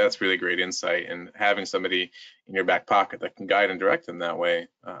does, like that's really great insight, and having somebody in your back pocket that can guide and direct them that way,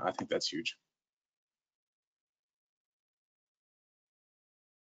 I think that's huge.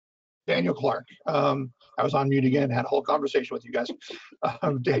 Daniel Clark. I was on mute again, had a whole conversation with you guys.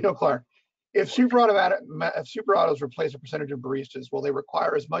 Daniel Clark. If super autos replace a percentage of baristas, will they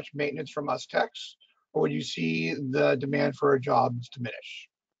require as much maintenance from us techs, or would you see the demand for our jobs diminish?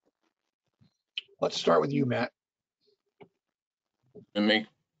 Let's start with you, Matt. And make.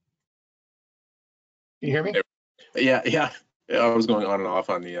 Can you hear me? Yeah. I was going on and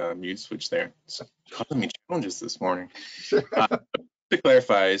off on the mute switch there. It's causing me challenges this morning. To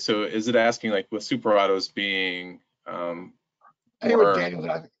clarify, so is it asking like with super autos being Anyway,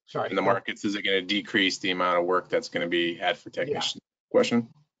 Daniel, sorry. in the markets, is it going to decrease the amount of work that's going to be had for technicians? Yeah. Question?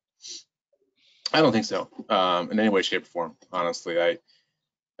 I don't think so, in any way, shape, or form. Honestly,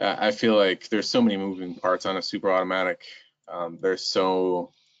 I feel like there's so many moving parts on a super automatic. There's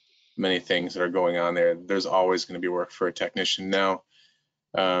so many things that are going on there. There's always going to be work for a technician now.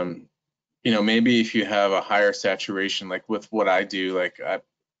 Maybe if you have a higher saturation, like with what I do, I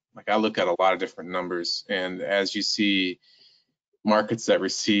look at a lot of different numbers, and as you see markets that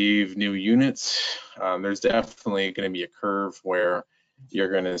receive new units, there's definitely going to be a curve where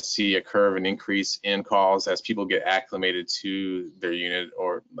you're going to see a curve and increase in calls as people get acclimated to their unit,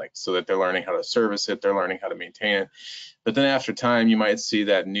 or so that they're learning how to service it, they're learning how to maintain it. But then after time, you might see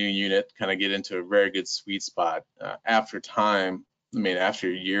that new unit kind of get into a very good sweet spot. After time,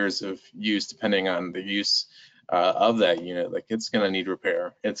 after years of use, depending on the use of that unit, it's going to need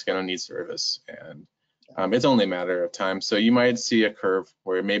repair, it's going to need service, and it's only a matter of time. So you might see a curve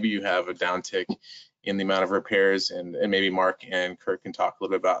where maybe you have a downtick in the amount of repairs, and maybe Mark and Kurt can talk a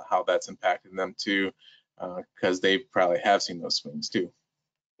little bit about how that's impacted them too, because they probably have seen those swings too.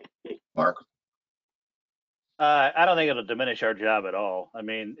 Mark? I don't think it'll diminish our job at all.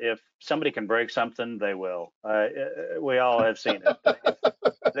 If somebody can break something, they will. We all have seen it.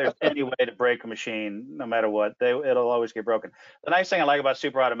 If there's any way to break a machine, no matter what, it'll always get broken. The nice thing I like about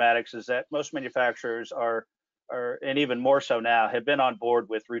super automatics is that most manufacturers are, and even more so now, have been on board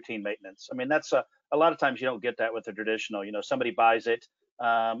with routine maintenance. That's a lot of times you don't get that with the traditional. Somebody buys it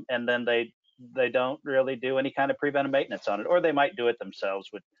and then they don't really do any kind of preventive maintenance on it, or they might do it themselves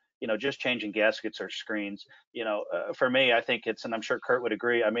with just changing gaskets or screens. For me, I think it's, and I'm sure Kurt would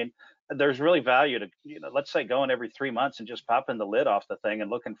agree, there's really value to, let's say going every 3 months and just popping the lid off the thing and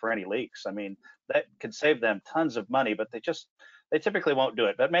looking for any leaks. That could save them tons of money, but they typically won't do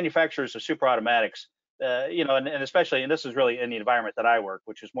it. But manufacturers of super automatics, and especially, and this is really in the environment that I work,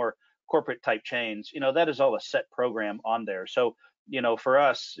 which is more corporate type chains, that is all a set program on there. So, for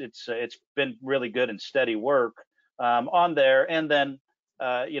us, it's been really good and steady work on there. And then,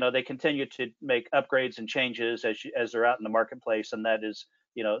 they continue to make upgrades and changes as they're out in the marketplace, and that is,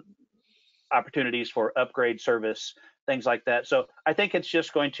 opportunities for upgrade service, things like that. So I think it's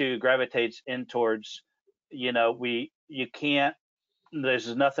just going to gravitate in towards,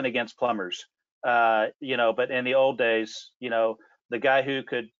 there's nothing against plumbers, but in the old days, the guy who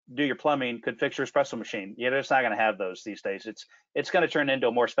could do your plumbing could fix your espresso machine. You're just not going to have those these days. It's going to turn into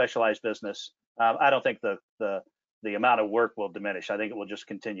a more specialized business. I don't think the amount of work will diminish. I think it will just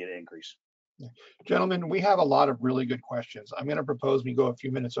continue to increase. Gentlemen, we have a lot of really good questions. I'm going to propose we go a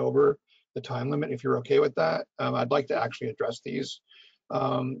few minutes over the time limit, if you're okay with that. I'd like to actually address these.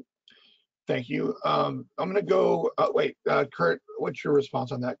 Thank you. I'm going to go. Wait, Kurt, what's your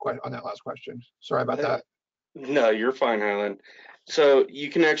response on that last question? Sorry about that. No, you're fine, Hylan. So you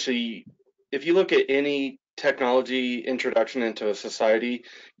can actually, if you look at any technology introduction into a society,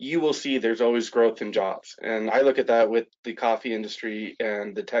 you will see there's always growth in jobs. And I look at that with the coffee industry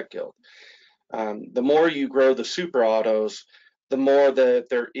and the tech guild. The more you grow the super autos, the more that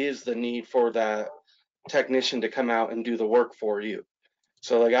there is the need for that technician to come out and do the work for you.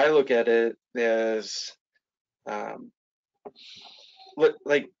 So like I look at it as,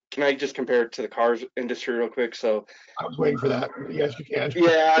 like, can I just compare it to the cars industry real quick? So I was waiting for that. Yes, you can.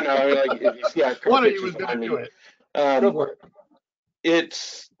 yeah, I know. I mean, like if you see One of you was going to do it. Go for it.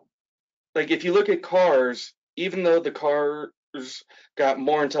 It's like if you look at cars, even though the cars got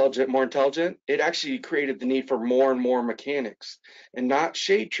more intelligent, it actually created the need for more and more mechanics, and not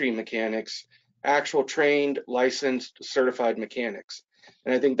shade tree mechanics, actual trained, licensed, certified mechanics.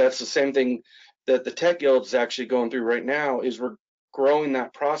 And I think that's the same thing that the tech guild is actually going through right now, is we're growing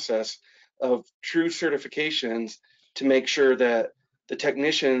that process of true certifications to make sure that the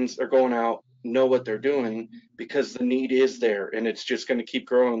technicians are going out, know what they're doing, because the need is there, and it's just going to keep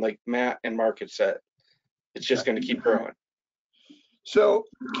growing, like Matt and Mark had said. It's just going to keep growing. So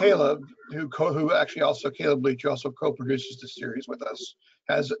Caleb, who actually also, Caleb Leach, who also co-produces the series with us,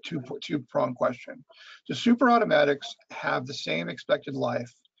 has a two-pronged question. Do super automatics have the same expected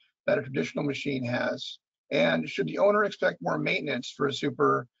life that a traditional machine has? And should the owner expect more maintenance for a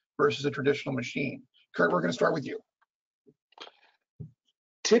super versus a traditional machine? Kurt, we're going to start with you.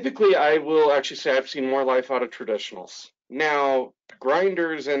 Typically, I will actually say I've seen more life out of traditionals. Now,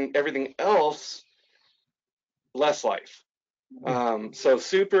 grinders and everything else, less life. So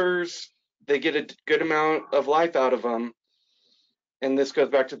supers, they get a good amount of life out of them. And this goes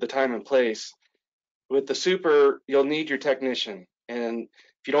back to the time and place. With the super, you'll need your technician. And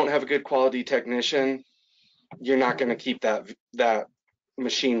if you don't have a good quality technician, you're not going to keep that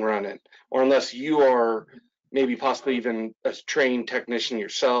machine running. Or unless you are maybe possibly even a trained technician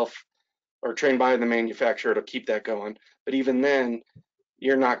yourself, or trained by the manufacturer to keep that going. But even then,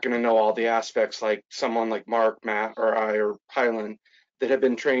 you're not going to know all the aspects like someone like Mark, Matt, or I, or Hylan, that have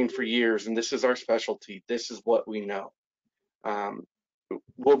been trained for years, and this is our specialty. This is what we know.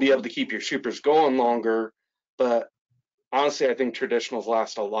 We'll be able to keep your supers going longer, but honestly, I think traditionals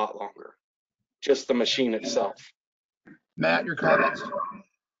last a lot longer. Just the machine itself. Matt, your comments?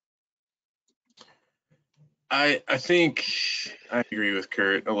 I think I agree with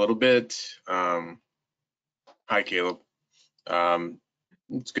Kurt a little bit. Hi, Caleb.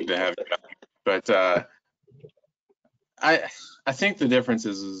 It's good to have you. But I think the difference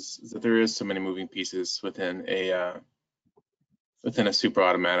is that there is so many moving pieces within a super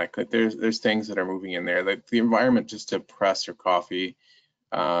automatic. Like there's things that are moving in there. Like the environment just to press your coffee.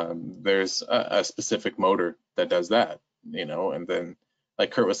 There's a specific motor that does that, and then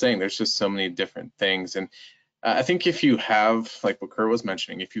like Kurt was saying, there's just so many different things. And I think if you have, like what Kurt was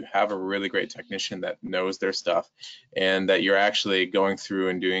mentioning, if you have a really great technician that knows their stuff and that you're actually going through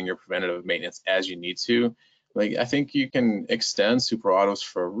and doing your preventative maintenance as you need to, like I think you can extend super autos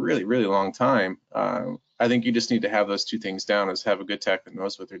for a really, really long time. I think you just need to have those two things down, is have a good tech that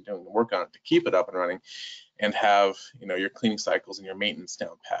knows what they're doing and work on it to keep it up and running, and have your cleaning cycles and your maintenance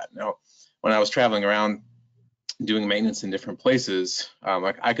down pat. Now, when I was traveling around doing maintenance in different places,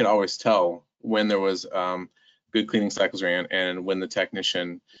 like I could always tell when there was good cleaning cycles ran and when the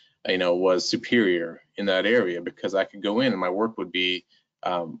technician was superior in that area, because I could go in and my work would be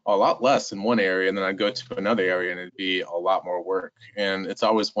a lot less in one area, and then I'd go to another area and it'd be a lot more work. And it's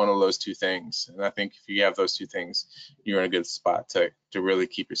always one of those two things. And I think if you have those two things, you're in a good spot to really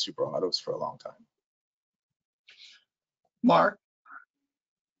keep your super autos for a long time. Mark?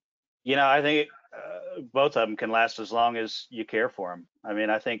 I think both of them can last as long as you care for them. I mean,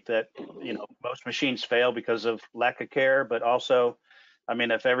 I think that, most machines fail because of lack of care, but also, I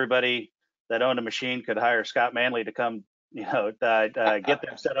mean, if everybody that owned a machine could hire Scott Manley to come, get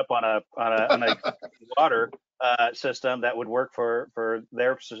them set up on a water system that would work for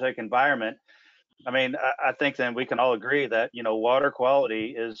their specific environment. I mean, I think then we can all agree that, water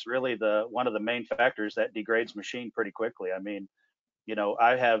quality is really one of the main factors that degrades machine pretty quickly. I mean,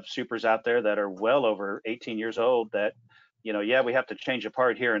 I have supers out there that are well over 18 years old that, yeah, we have to change a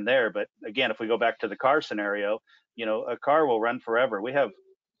part here and there. But again, if we go back to the car scenario, a car will run forever. We have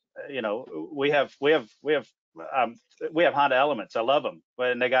Honda Elements. I love them,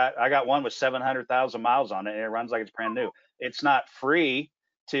 but I got one with 700,000 miles on it, and it runs like it's brand new. It's not free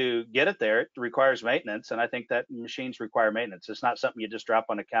to get it there, it requires maintenance, and I think that machines require maintenance. It's not something you just drop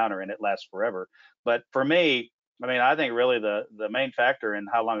on a counter and it lasts forever. But for me, I mean, I think really the main factor in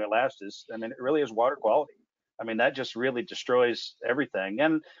how long it lasts is, I mean, it really is water quality. I mean, that just really destroys everything.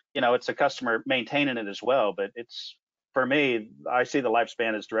 And it's a customer maintaining it as well. But it's, for me, I see the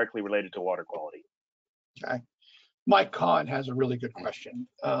lifespan is directly related to water quality. Okay. Mike Kahn has a really good question.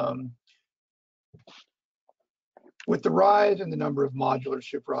 With the rise in the number of modular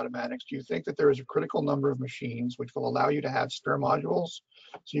super automatics, do you think that there is a critical number of machines which will allow you to have spare modules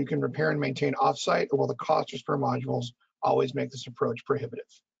so you can repair and maintain offsite, or will the cost of spare modules always make this approach prohibitive?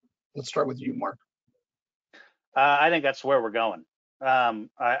 Let's start with you, Mark. I think that's where we're going.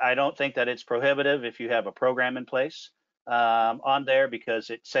 I don't think that it's prohibitive if you have a program in place on there,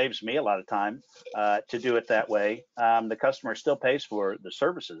 because it saves me a lot of time to do it that way. The customer still pays for the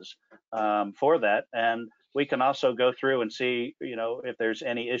services for that, and we can also go through and see, if there's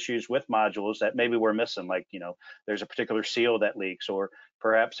any issues with modules that maybe we're missing, like, there's a particular seal that leaks, or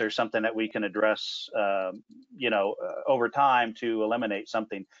perhaps there's something that we can address, over time to eliminate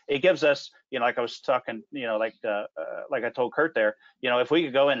something. It gives us, like I was talking, like I told Kurt there, if we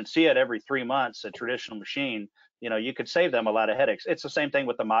could go in and see it every 3 months, a traditional machine, you could save them a lot of headaches. It's the same thing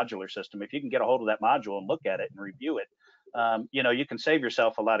with the modular system. If you can get a hold of that module and look at it and review it, you can save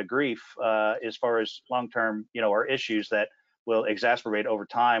yourself a lot of grief as far as long-term, or issues that will exacerbate over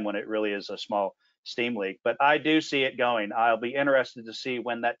time when it really is a small steam leak. But I do see it going. I'll be interested to see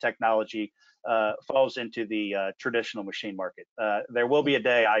when that technology falls into the traditional machine market. There will be a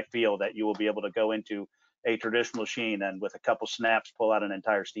day, I feel, that you will be able to go into a traditional machine and with a couple snaps pull out an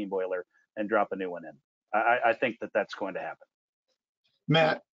entire steam boiler and drop a new one in. I think that that's going to happen.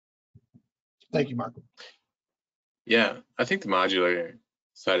 Matt. Thank you, Mark. Yeah, I think the modular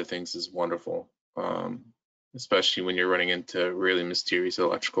side of things is wonderful, especially when you're running into really mysterious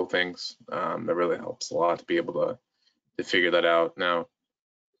electrical things. That really helps a lot to be able to figure that out. Now,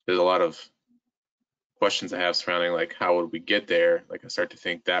 there's a lot of questions I have surrounding, like, how would we get there? Like, I start to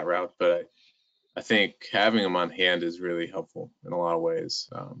think that route, but I think having them on hand is really helpful in a lot of ways.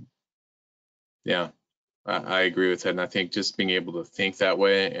 Yeah, I agree with that, and I think just being able to think that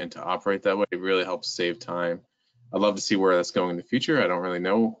way and to operate that way really helps save time. I'd love to see where that's going in the future. I don't really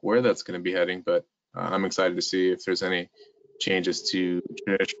know where that's going to be heading, but I'm excited to see if there's any changes to the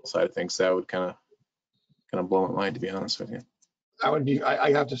traditional side of things. That would kind of blow my mind, to be honest with you. That would be,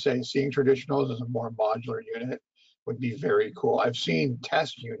 I have to say, seeing traditionals as a more modular unit would be very cool. I've seen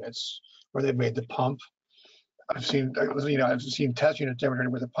test units where they've made the pump. I've seen test units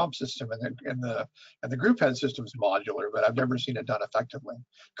demonstrated with a pump system and the group head system is modular, but I've never seen it done effectively.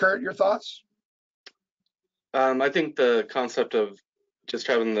 Kurt, your thoughts? I think the concept of just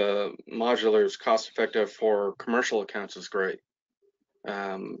having the modulars cost effective for commercial accounts is great.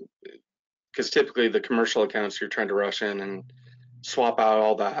 Because typically the commercial accounts, you're trying to rush in and swap out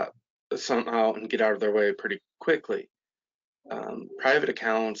all that somehow and get out of their way pretty quickly. Private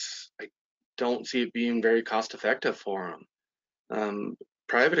accounts, I don't see it being very cost effective for them.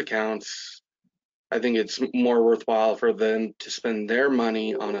 Private accounts, I think it's more worthwhile for them to spend their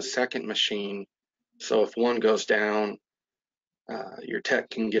money on a second machine. So if one goes down, your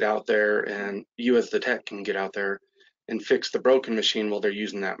tech can get out there, and you as the tech can get out there and fix the broken machine while they're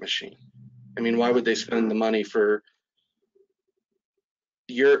using that machine. I mean, why would they spend the money for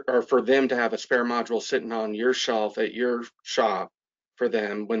them to have a spare module sitting on your shelf at your shop for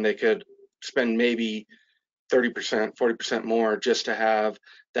them when they could spend maybe 30%, 40% more just to have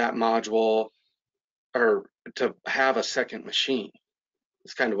that module or to have a second machine?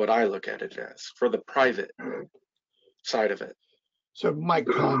 It's kind of what I look at it as for the private side of it. So Mike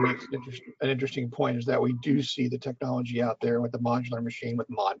Kahn makes an interesting point, is that we do see the technology out there with the modular machine with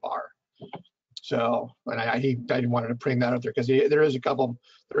Modbar. So, and I wanted to bring that out there because there is a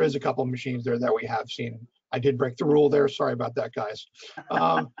couple machines there that we have seen. I did break the rule there. Sorry about that, guys.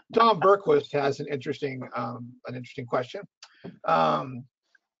 Tom Berquist has an interesting question.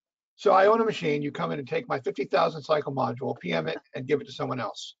 So I own a machine. You come in and take my 50,000 cycle module, PM it, and give it to someone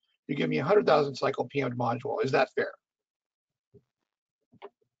else. You give me 100,000 cycle PM module. Is that fair?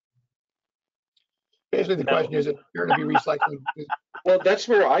 Basically, the question is, fair to be recycling? Well, that's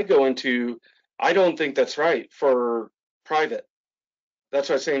where I go into. I don't think that's right for private. That's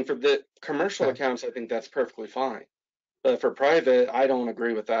what I'm saying. For the commercial accounts, I think that's perfectly fine. But for private, I don't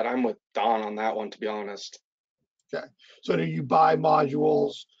agree with that. I'm with Don on that one, to be honest. Okay. So do you buy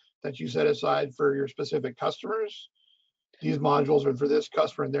modules that you set aside for your specific customers? These modules are for this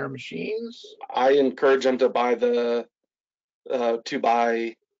customer and their machines? I encourage them to buy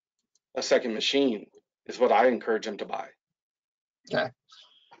a second machine is what I encourage them to buy. Okay.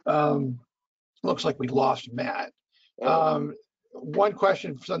 Looks like we lost Matt. One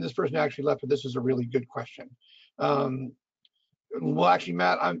question from this person actually left, but this is a really good question. Well, actually,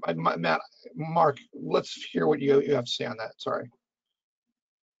 Matt, Mark, let's hear what you have to say on that. Sorry.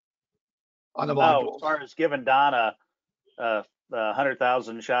 On the modules. As far as giving Don a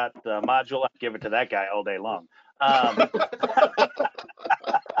 100,000 shot module, I'd give it to that guy all day long.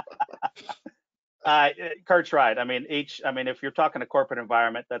 Kurt's right. I mean, if you're talking a corporate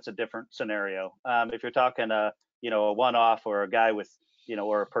environment, that's a different scenario. If you're talking a one-off, or a guy with,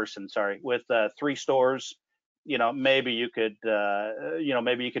 or a person, sorry, with 3 stores, maybe you could,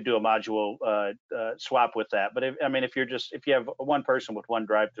 maybe you could do a module swap with that. But if you have one person with one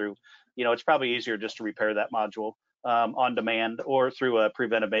drive-through, it's probably easier just to repair that module on demand or through a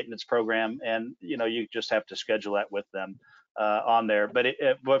preventive maintenance program, and you just have to schedule that with them on there.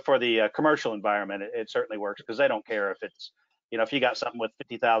 But for the commercial environment, it certainly works, because they don't care if it's, if you got something with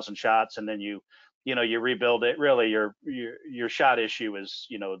 50,000 shots and then you rebuild it. Really, your shot issue is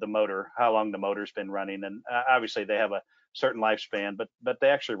the motor, how long the motor's been running, and obviously they have a certain lifespan, but they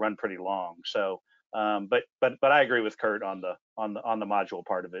actually run pretty long. So but I agree with Kurt on the module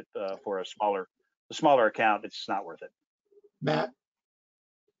part of it. For a smaller account, it's not worth it. Matt?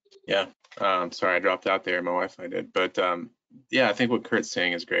 Yeah, sorry, I dropped out there. My Wi-Fi did, but yeah, I think what Kurt's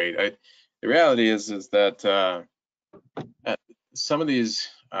saying is great. The reality is that some of these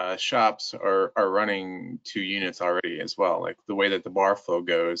shops are running 2 units already as well. Like the way that the bar flow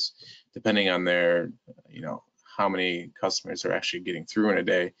goes, depending on their, how many customers are actually getting through in a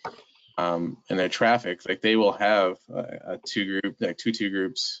day, and their traffic, like they will have a 2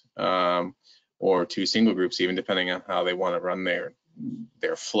 groups, or 2 single groups, even depending on how they want to run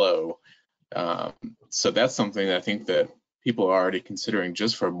their flow. So that's something that I think that people are already considering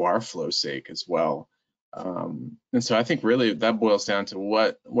just for bar flow's sake as well. And so I think really that boils down to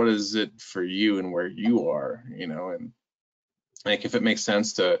what is it for you and where you are, and like if it makes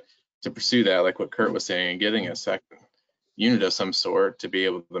sense to pursue that, like what Kurt was saying, getting a second unit of some sort to be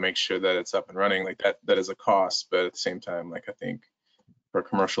able to make sure that it's up and running, like that is a cost. But at the same time, like I think for a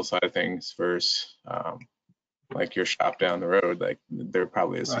commercial side of things versus like your shop down the road, like there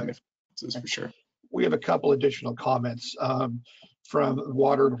probably is significant differences for sure. We have a couple additional comments from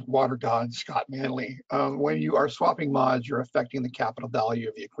water god Scott Manley. When you are swapping mods, you're affecting the capital value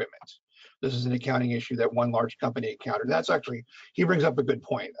of the equipment. This is an accounting issue that one large company encountered. That's actually, he brings up a good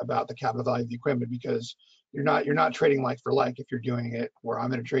point about the capital value of the equipment, because you're not trading like for like if you're doing it where I'm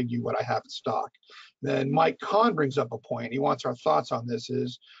going to trade you what I have in stock. Then Mike Kahn brings up a point. He wants our thoughts on this.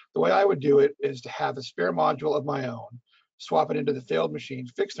 Is the way I would do it is to have a spare module of my own, swap it into the failed machine,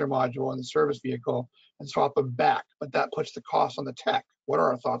 fix their module in the service vehicle, and swap them back. But that puts the cost on the tech. What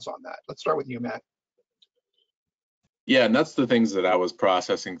are our thoughts on that? Let's start with you, Matt. Yeah, and that's the things that I was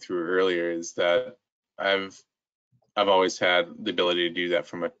processing through earlier, is that I've always had the ability to do that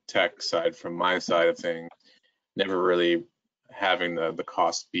from a tech side, from my side of things, never really having the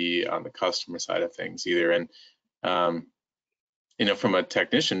cost be on the customer side of things either. And from a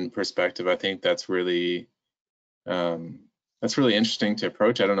technician perspective, I think that's really interesting to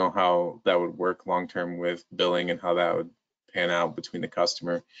approach. I don't know how that would work long term with billing and how that would pan out between the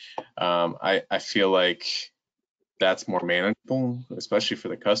customer. I feel like that's more manageable, especially for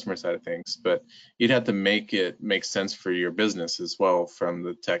the customer side of things, but you'd have to make it make sense for your business as well from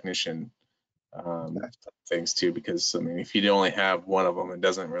the technician things too, because I mean, if you only have one of them, it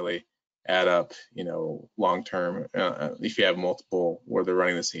doesn't really add up, long term. If you have multiple where they're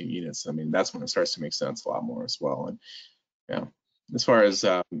running the same units, I mean, that's when it starts to make sense a lot more as well. And yeah, as far as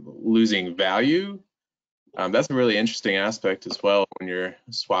losing value, that's a really interesting aspect as well when you're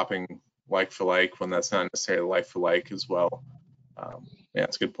swapping like for like, when that's not necessarily like for like as well. Yeah,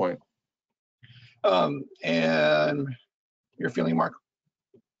 it's a good point. And your feeling, Mark?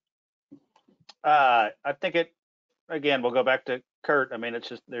 I think again, we'll go back to Kurt. I mean, it's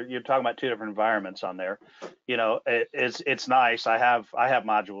just you're talking about 2 different environments on there. It's nice. I have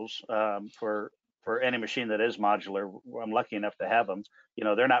modules for any machine that is modular. I'm lucky enough to have them.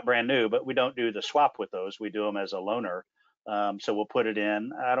 They're not brand new, but we don't do the swap with those. We do them as a loaner. So we'll put it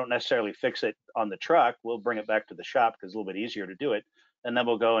in. I don't necessarily fix it on the truck. We'll bring it back to the shop because it's a little bit easier to do it. And then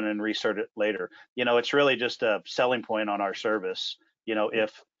we'll go in and reinsert it later. It's really just a selling point on our service.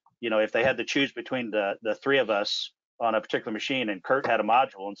 If they had to choose between the 3 of us on a particular machine, and Kurt had a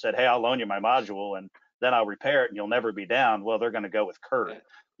module and said, hey, I'll loan you my module and then I'll repair it and you'll never be down. Well, they're going to go with Kurt.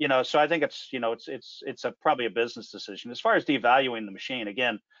 So I think it's probably a business decision. As far as devaluing the machine,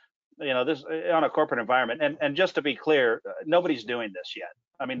 again, this on a corporate environment, and just to be clear, nobody's doing this yet.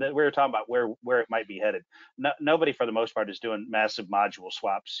 I mean, we were talking about where it might be headed. Nobody, for the most part, is doing massive module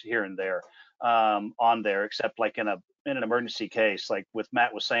swaps here and there on there, except like in an emergency case, like with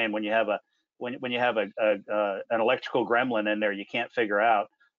Matt was saying, when you have an electrical gremlin in there you can't figure out,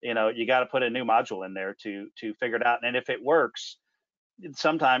 you got to put a new module in there to figure it out. And if it works,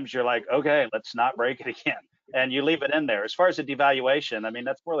 sometimes you're like, okay, let's not break it again, and you leave it in there. As far as the devaluation, I mean,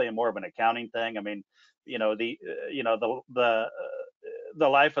 that's really more of an accounting thing. I mean, the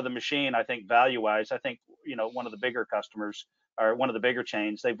life of the machine, I think value wise, I think, one of the bigger customers, or one of the bigger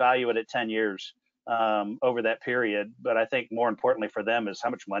chains, they value it at 10 years over that period. But I think more importantly for them is how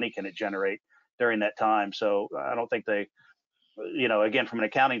much money can it generate during that time. So I don't think they, again, from an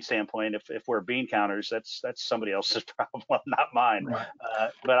accounting standpoint, if we're bean counters, that's somebody else's problem, not mine. Right.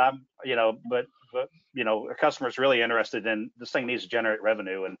 But I'm, but a customer's really interested in this thing needs to generate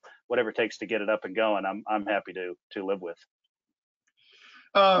revenue, and whatever it takes to get it up and going, I'm happy to live with.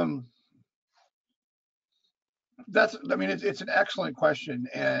 I mean, it's an excellent question,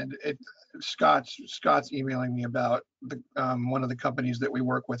 and Scott's emailing me about one of the companies that we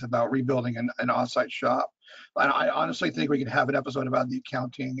work with about rebuilding an offsite shop. And I honestly think we could have an episode about the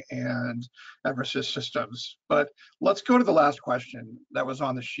accounting and Eversys systems. But let's go to the last question that was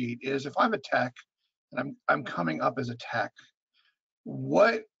on the sheet. Is if I'm a tech and I'm coming up as a tech,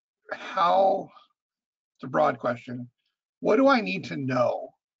 it's a broad question. What do I need to know?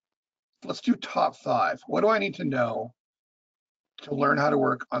 Let's do top 5. What do I need to know to learn how to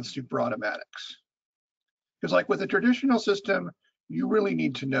work on super automatics? Because like with a traditional system, you really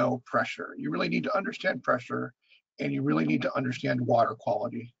need to know pressure. You really need to understand pressure, and you really need to understand water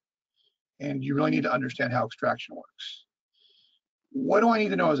quality, and you really need to understand how extraction works. What do I need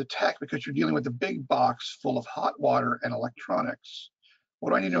to know as a tech? Because you're dealing with a big box full of hot water and electronics. What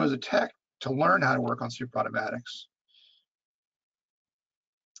do I need to know as a tech to learn how to work on super automatics?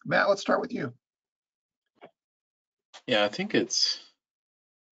 Matt, let's start with you. Yeah, I think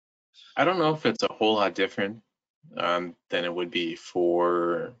I don't know if it's a whole lot different than it would be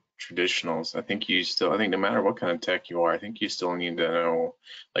for traditionals. I think no matter what kind of tech you are, I think you still need to know,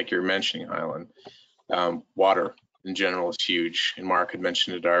 like you're mentioning, Hylan, water in general is huge. And Mark had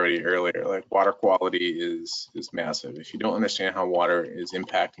mentioned it already earlier, like water quality is massive. If you don't understand how water is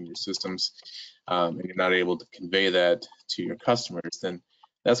impacting your systems, and you're not able to convey that to your customers, then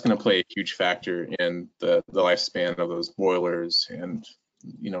that's going to play a huge factor in the lifespan of those boilers and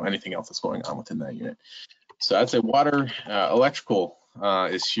anything else that's going on within that unit. So I'd say water, electrical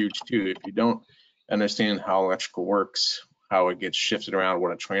is huge too. If you don't understand how electrical works, how it gets shifted around,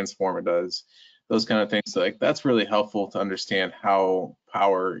 what a transformer does, those kind of things, like that's really helpful to understand how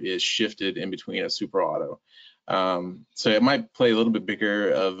power is shifted in between a super auto. So it might play a little bit bigger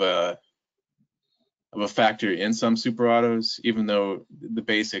of a factor in some super autos, even though the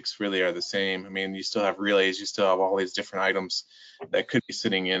basics really are the same. I mean, you still have relays, you still have all these different items that could be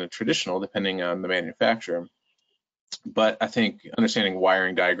sitting in a traditional, depending on the manufacturer. But I think understanding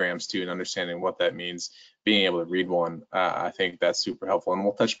wiring diagrams too, and understanding what that means, being able to read one, I think that's super helpful. And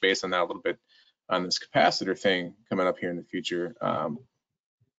we'll touch base on that a little bit on this capacitor thing coming up here in the future.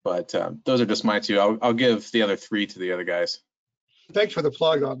 But those are just my 2. I'll give the other 3 to the other guys. Thanks for the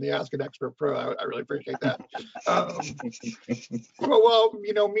plug on the Ask an Expert Pro. I really appreciate that. Well,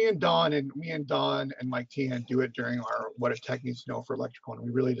 me and Don and Mike Tian do it during our What a Tech Needs to Know for Electrical, and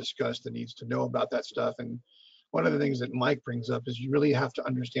we really discuss the needs to know about that stuff. And one of the things that Mike brings up is you really have to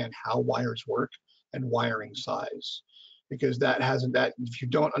understand how wires work and wiring size, because if you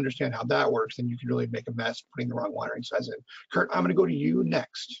don't understand how that works, then you can really make a mess putting the wrong wiring size in. Kurt, I'm going to go to you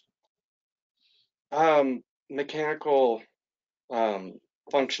next. Mechanical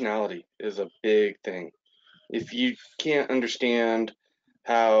functionality is a big thing. If you can't understand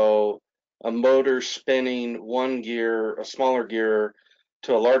how a motor spinning one gear, a smaller gear,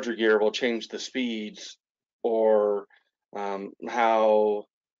 to a larger gear will change the speeds, or how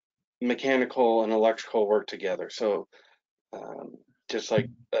mechanical and electrical work together. So just like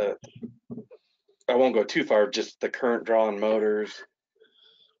I won't go too far, just the current draw on motors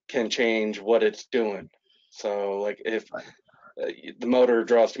can change what it's doing. So like if the motor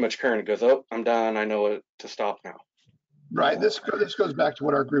draws too much current, it goes, oh, I'm done, I know it to stop now. Right. This goes back to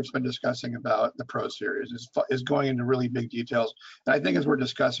what our group's been discussing about the Pro Series, is going into really big details. And I think as we're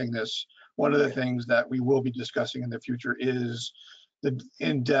discussing this, one of the things that we will be discussing in the future is the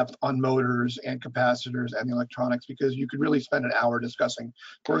in-depth on motors and capacitors and the electronics, because you could really spend an hour discussing.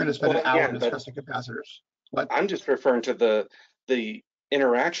 We're going to spend an hour discussing capacitors. What? I'm just referring to the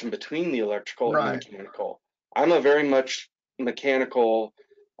interaction between the electrical and the mechanical. I'm a very much mechanical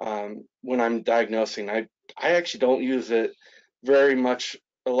when I'm diagnosing. I actually don't use it very much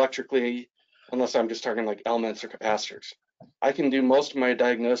electrically, unless I'm just talking like elements or capacitors. I can do most of my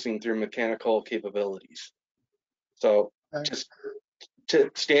diagnosing through mechanical capabilities. So Okay. just to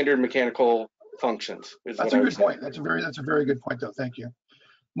standard mechanical functions is That's what a I would good say. point. That's a very good point, though. Thank you.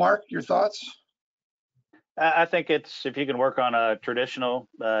 Mark, your thoughts? I think it's, if you can work on a traditional,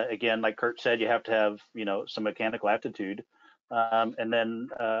 again, like Kurt said, you have to have, some mechanical aptitude. And then,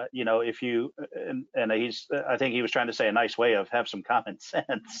 if you, and I think he was trying to say a nice way of have some common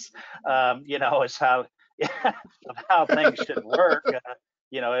sense, is how, of how things should work.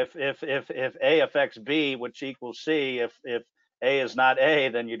 If A affects B, which equals C, if A is not A,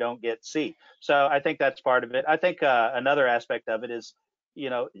 then you don't get C. So I think that's part of it. I think another aspect of it is,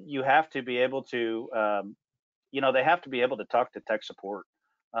 you have to be able to, they have to be able to talk to tech support.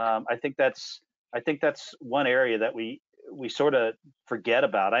 I think that's one area that we sort of forget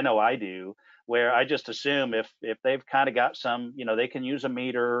about. I know I do, where I just assume if they've kind of got some, they can use a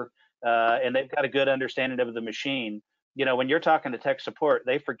meter and they've got a good understanding of the machine. When you're talking to tech support,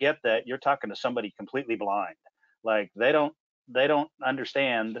 they forget that you're talking to somebody completely blind. Like they don't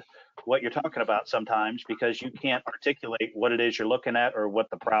understand what you're talking about sometimes because you can't articulate what it is you're looking at or what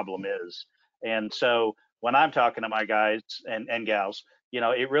the problem is. And so when I'm talking to my guys and gals,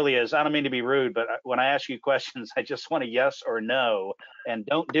 it really is, I don't mean to be rude, but when I ask you questions, I just want a yes or no, and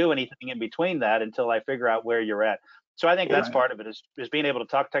don't do anything in between that until I figure out where you're at. So I think that's part of it is being able to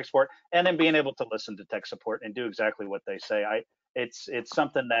talk tech support and then being able to listen to tech support and do exactly what they say. It's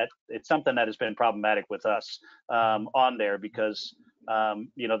something that has been problematic with us on there because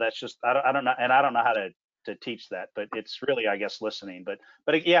that's just I don't know, and I don't know how to teach that, but it's really, I guess, listening. But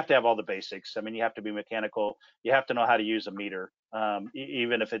you have to have all the basics. I mean, you have to be mechanical. You have to know how to use a meter,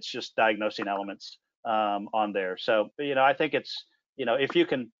 even if it's just diagnosing elements on there. So I think it's if you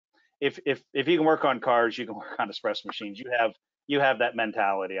can work on cars, you can work on espresso machines. You have that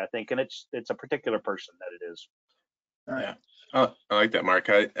mentality, I think, and it's a particular person that it is. All right. Yeah, I like that, Mark.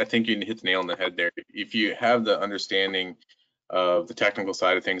 I think you hit the nail on the head there. If you have the understanding of the technical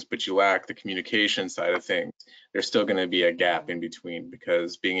side of things, but you lack the communication side of things, there's still going to be a gap in between,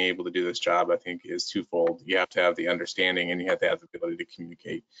 because being able to do this job, I think, is twofold. You have to have the understanding and you have to have the ability to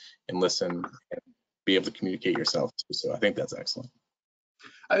communicate and listen and be able to communicate yourself. So I think that's excellent.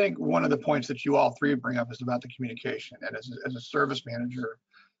 I think one of the points that you all three bring up is about the communication. And as a service manager,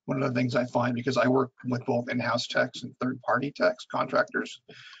 one of the things I find, because I work with both in-house techs and third-party techs, contractors,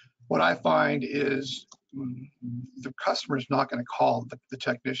 what I find is the customer is not going to call the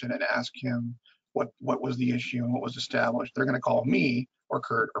technician and ask him what was the issue and what was established. They're going to call me or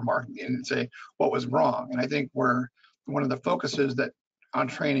Kurt or Mark and say what was wrong. And I think one of the focuses that on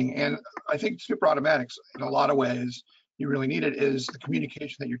training, and I think super automatics in a lot of ways you really need it, is the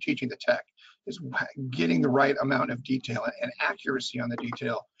communication that you're teaching the tech, is getting the right amount of detail and accuracy on the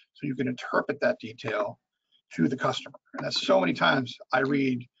detail so you can interpret that detail to the customer. And that's so many times I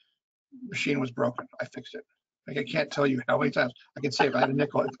read, machine was broken, I fixed it. Like, I can't tell you how many times I can say if I had a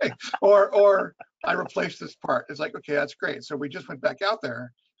nickel, or I replaced this part. It's like, okay, that's great. So we just went back out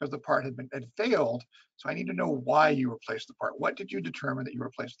there because the part had failed. So I need to know why you replaced the part. What did you determine that you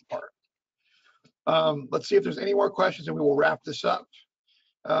replaced the part? Let's see if there's any more questions and we will wrap this up.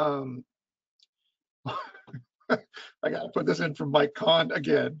 I got to put this in from Mike Kahn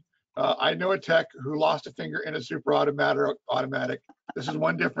again. I know a tech who lost a finger in a super automatic. This is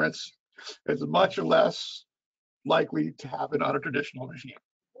one difference. It's much less likely to happen on a traditional machine.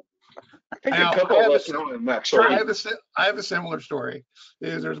 I think Now, a couple of us know him, actually. I have a similar story.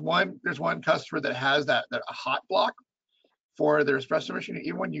 There's one customer that has that a hot block for their espresso machine.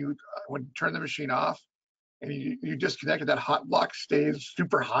 Even when you turn the machine off and you disconnect it, that hot block stays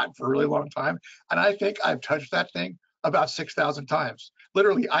super hot for a really long time. And I think I've touched that thing about 6,000 times.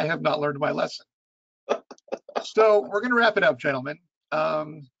 Literally, I have not learned my lesson. So we're going to wrap it up, gentlemen.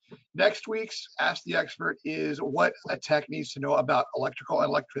 Next week's Ask the Expert is what a tech needs to know about electrical and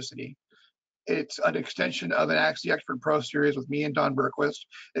electricity. It's an extension of an Ask the Expert Pro series with me and Don Berquist.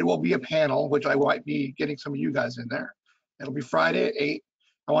 It will be a panel, which I might be getting some of you guys in there. It'll be Friday at 8.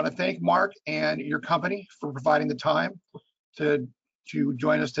 I want to thank Mark and your company for providing the time to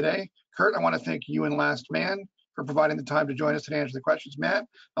join us today. Kurt, I want to thank you and Last Man for providing the time to join us today and answer the questions. Matt,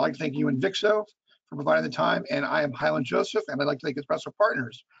 I'd like to thank you and Vixo for providing the time. And I am Hylan Joseph, and I'd like to thank Espresso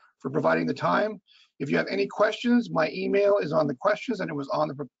Partners for providing the time. If you have any questions, my email is on the questions and it was on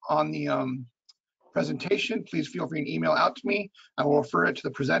the presentation. Please feel free to email out to me. I will refer it to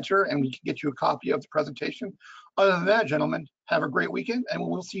the presenter and we can get you a copy of the presentation. Other than that, gentlemen, have a great weekend and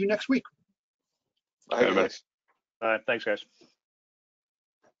we'll see you next week. Bye, guys. Thanks, guys.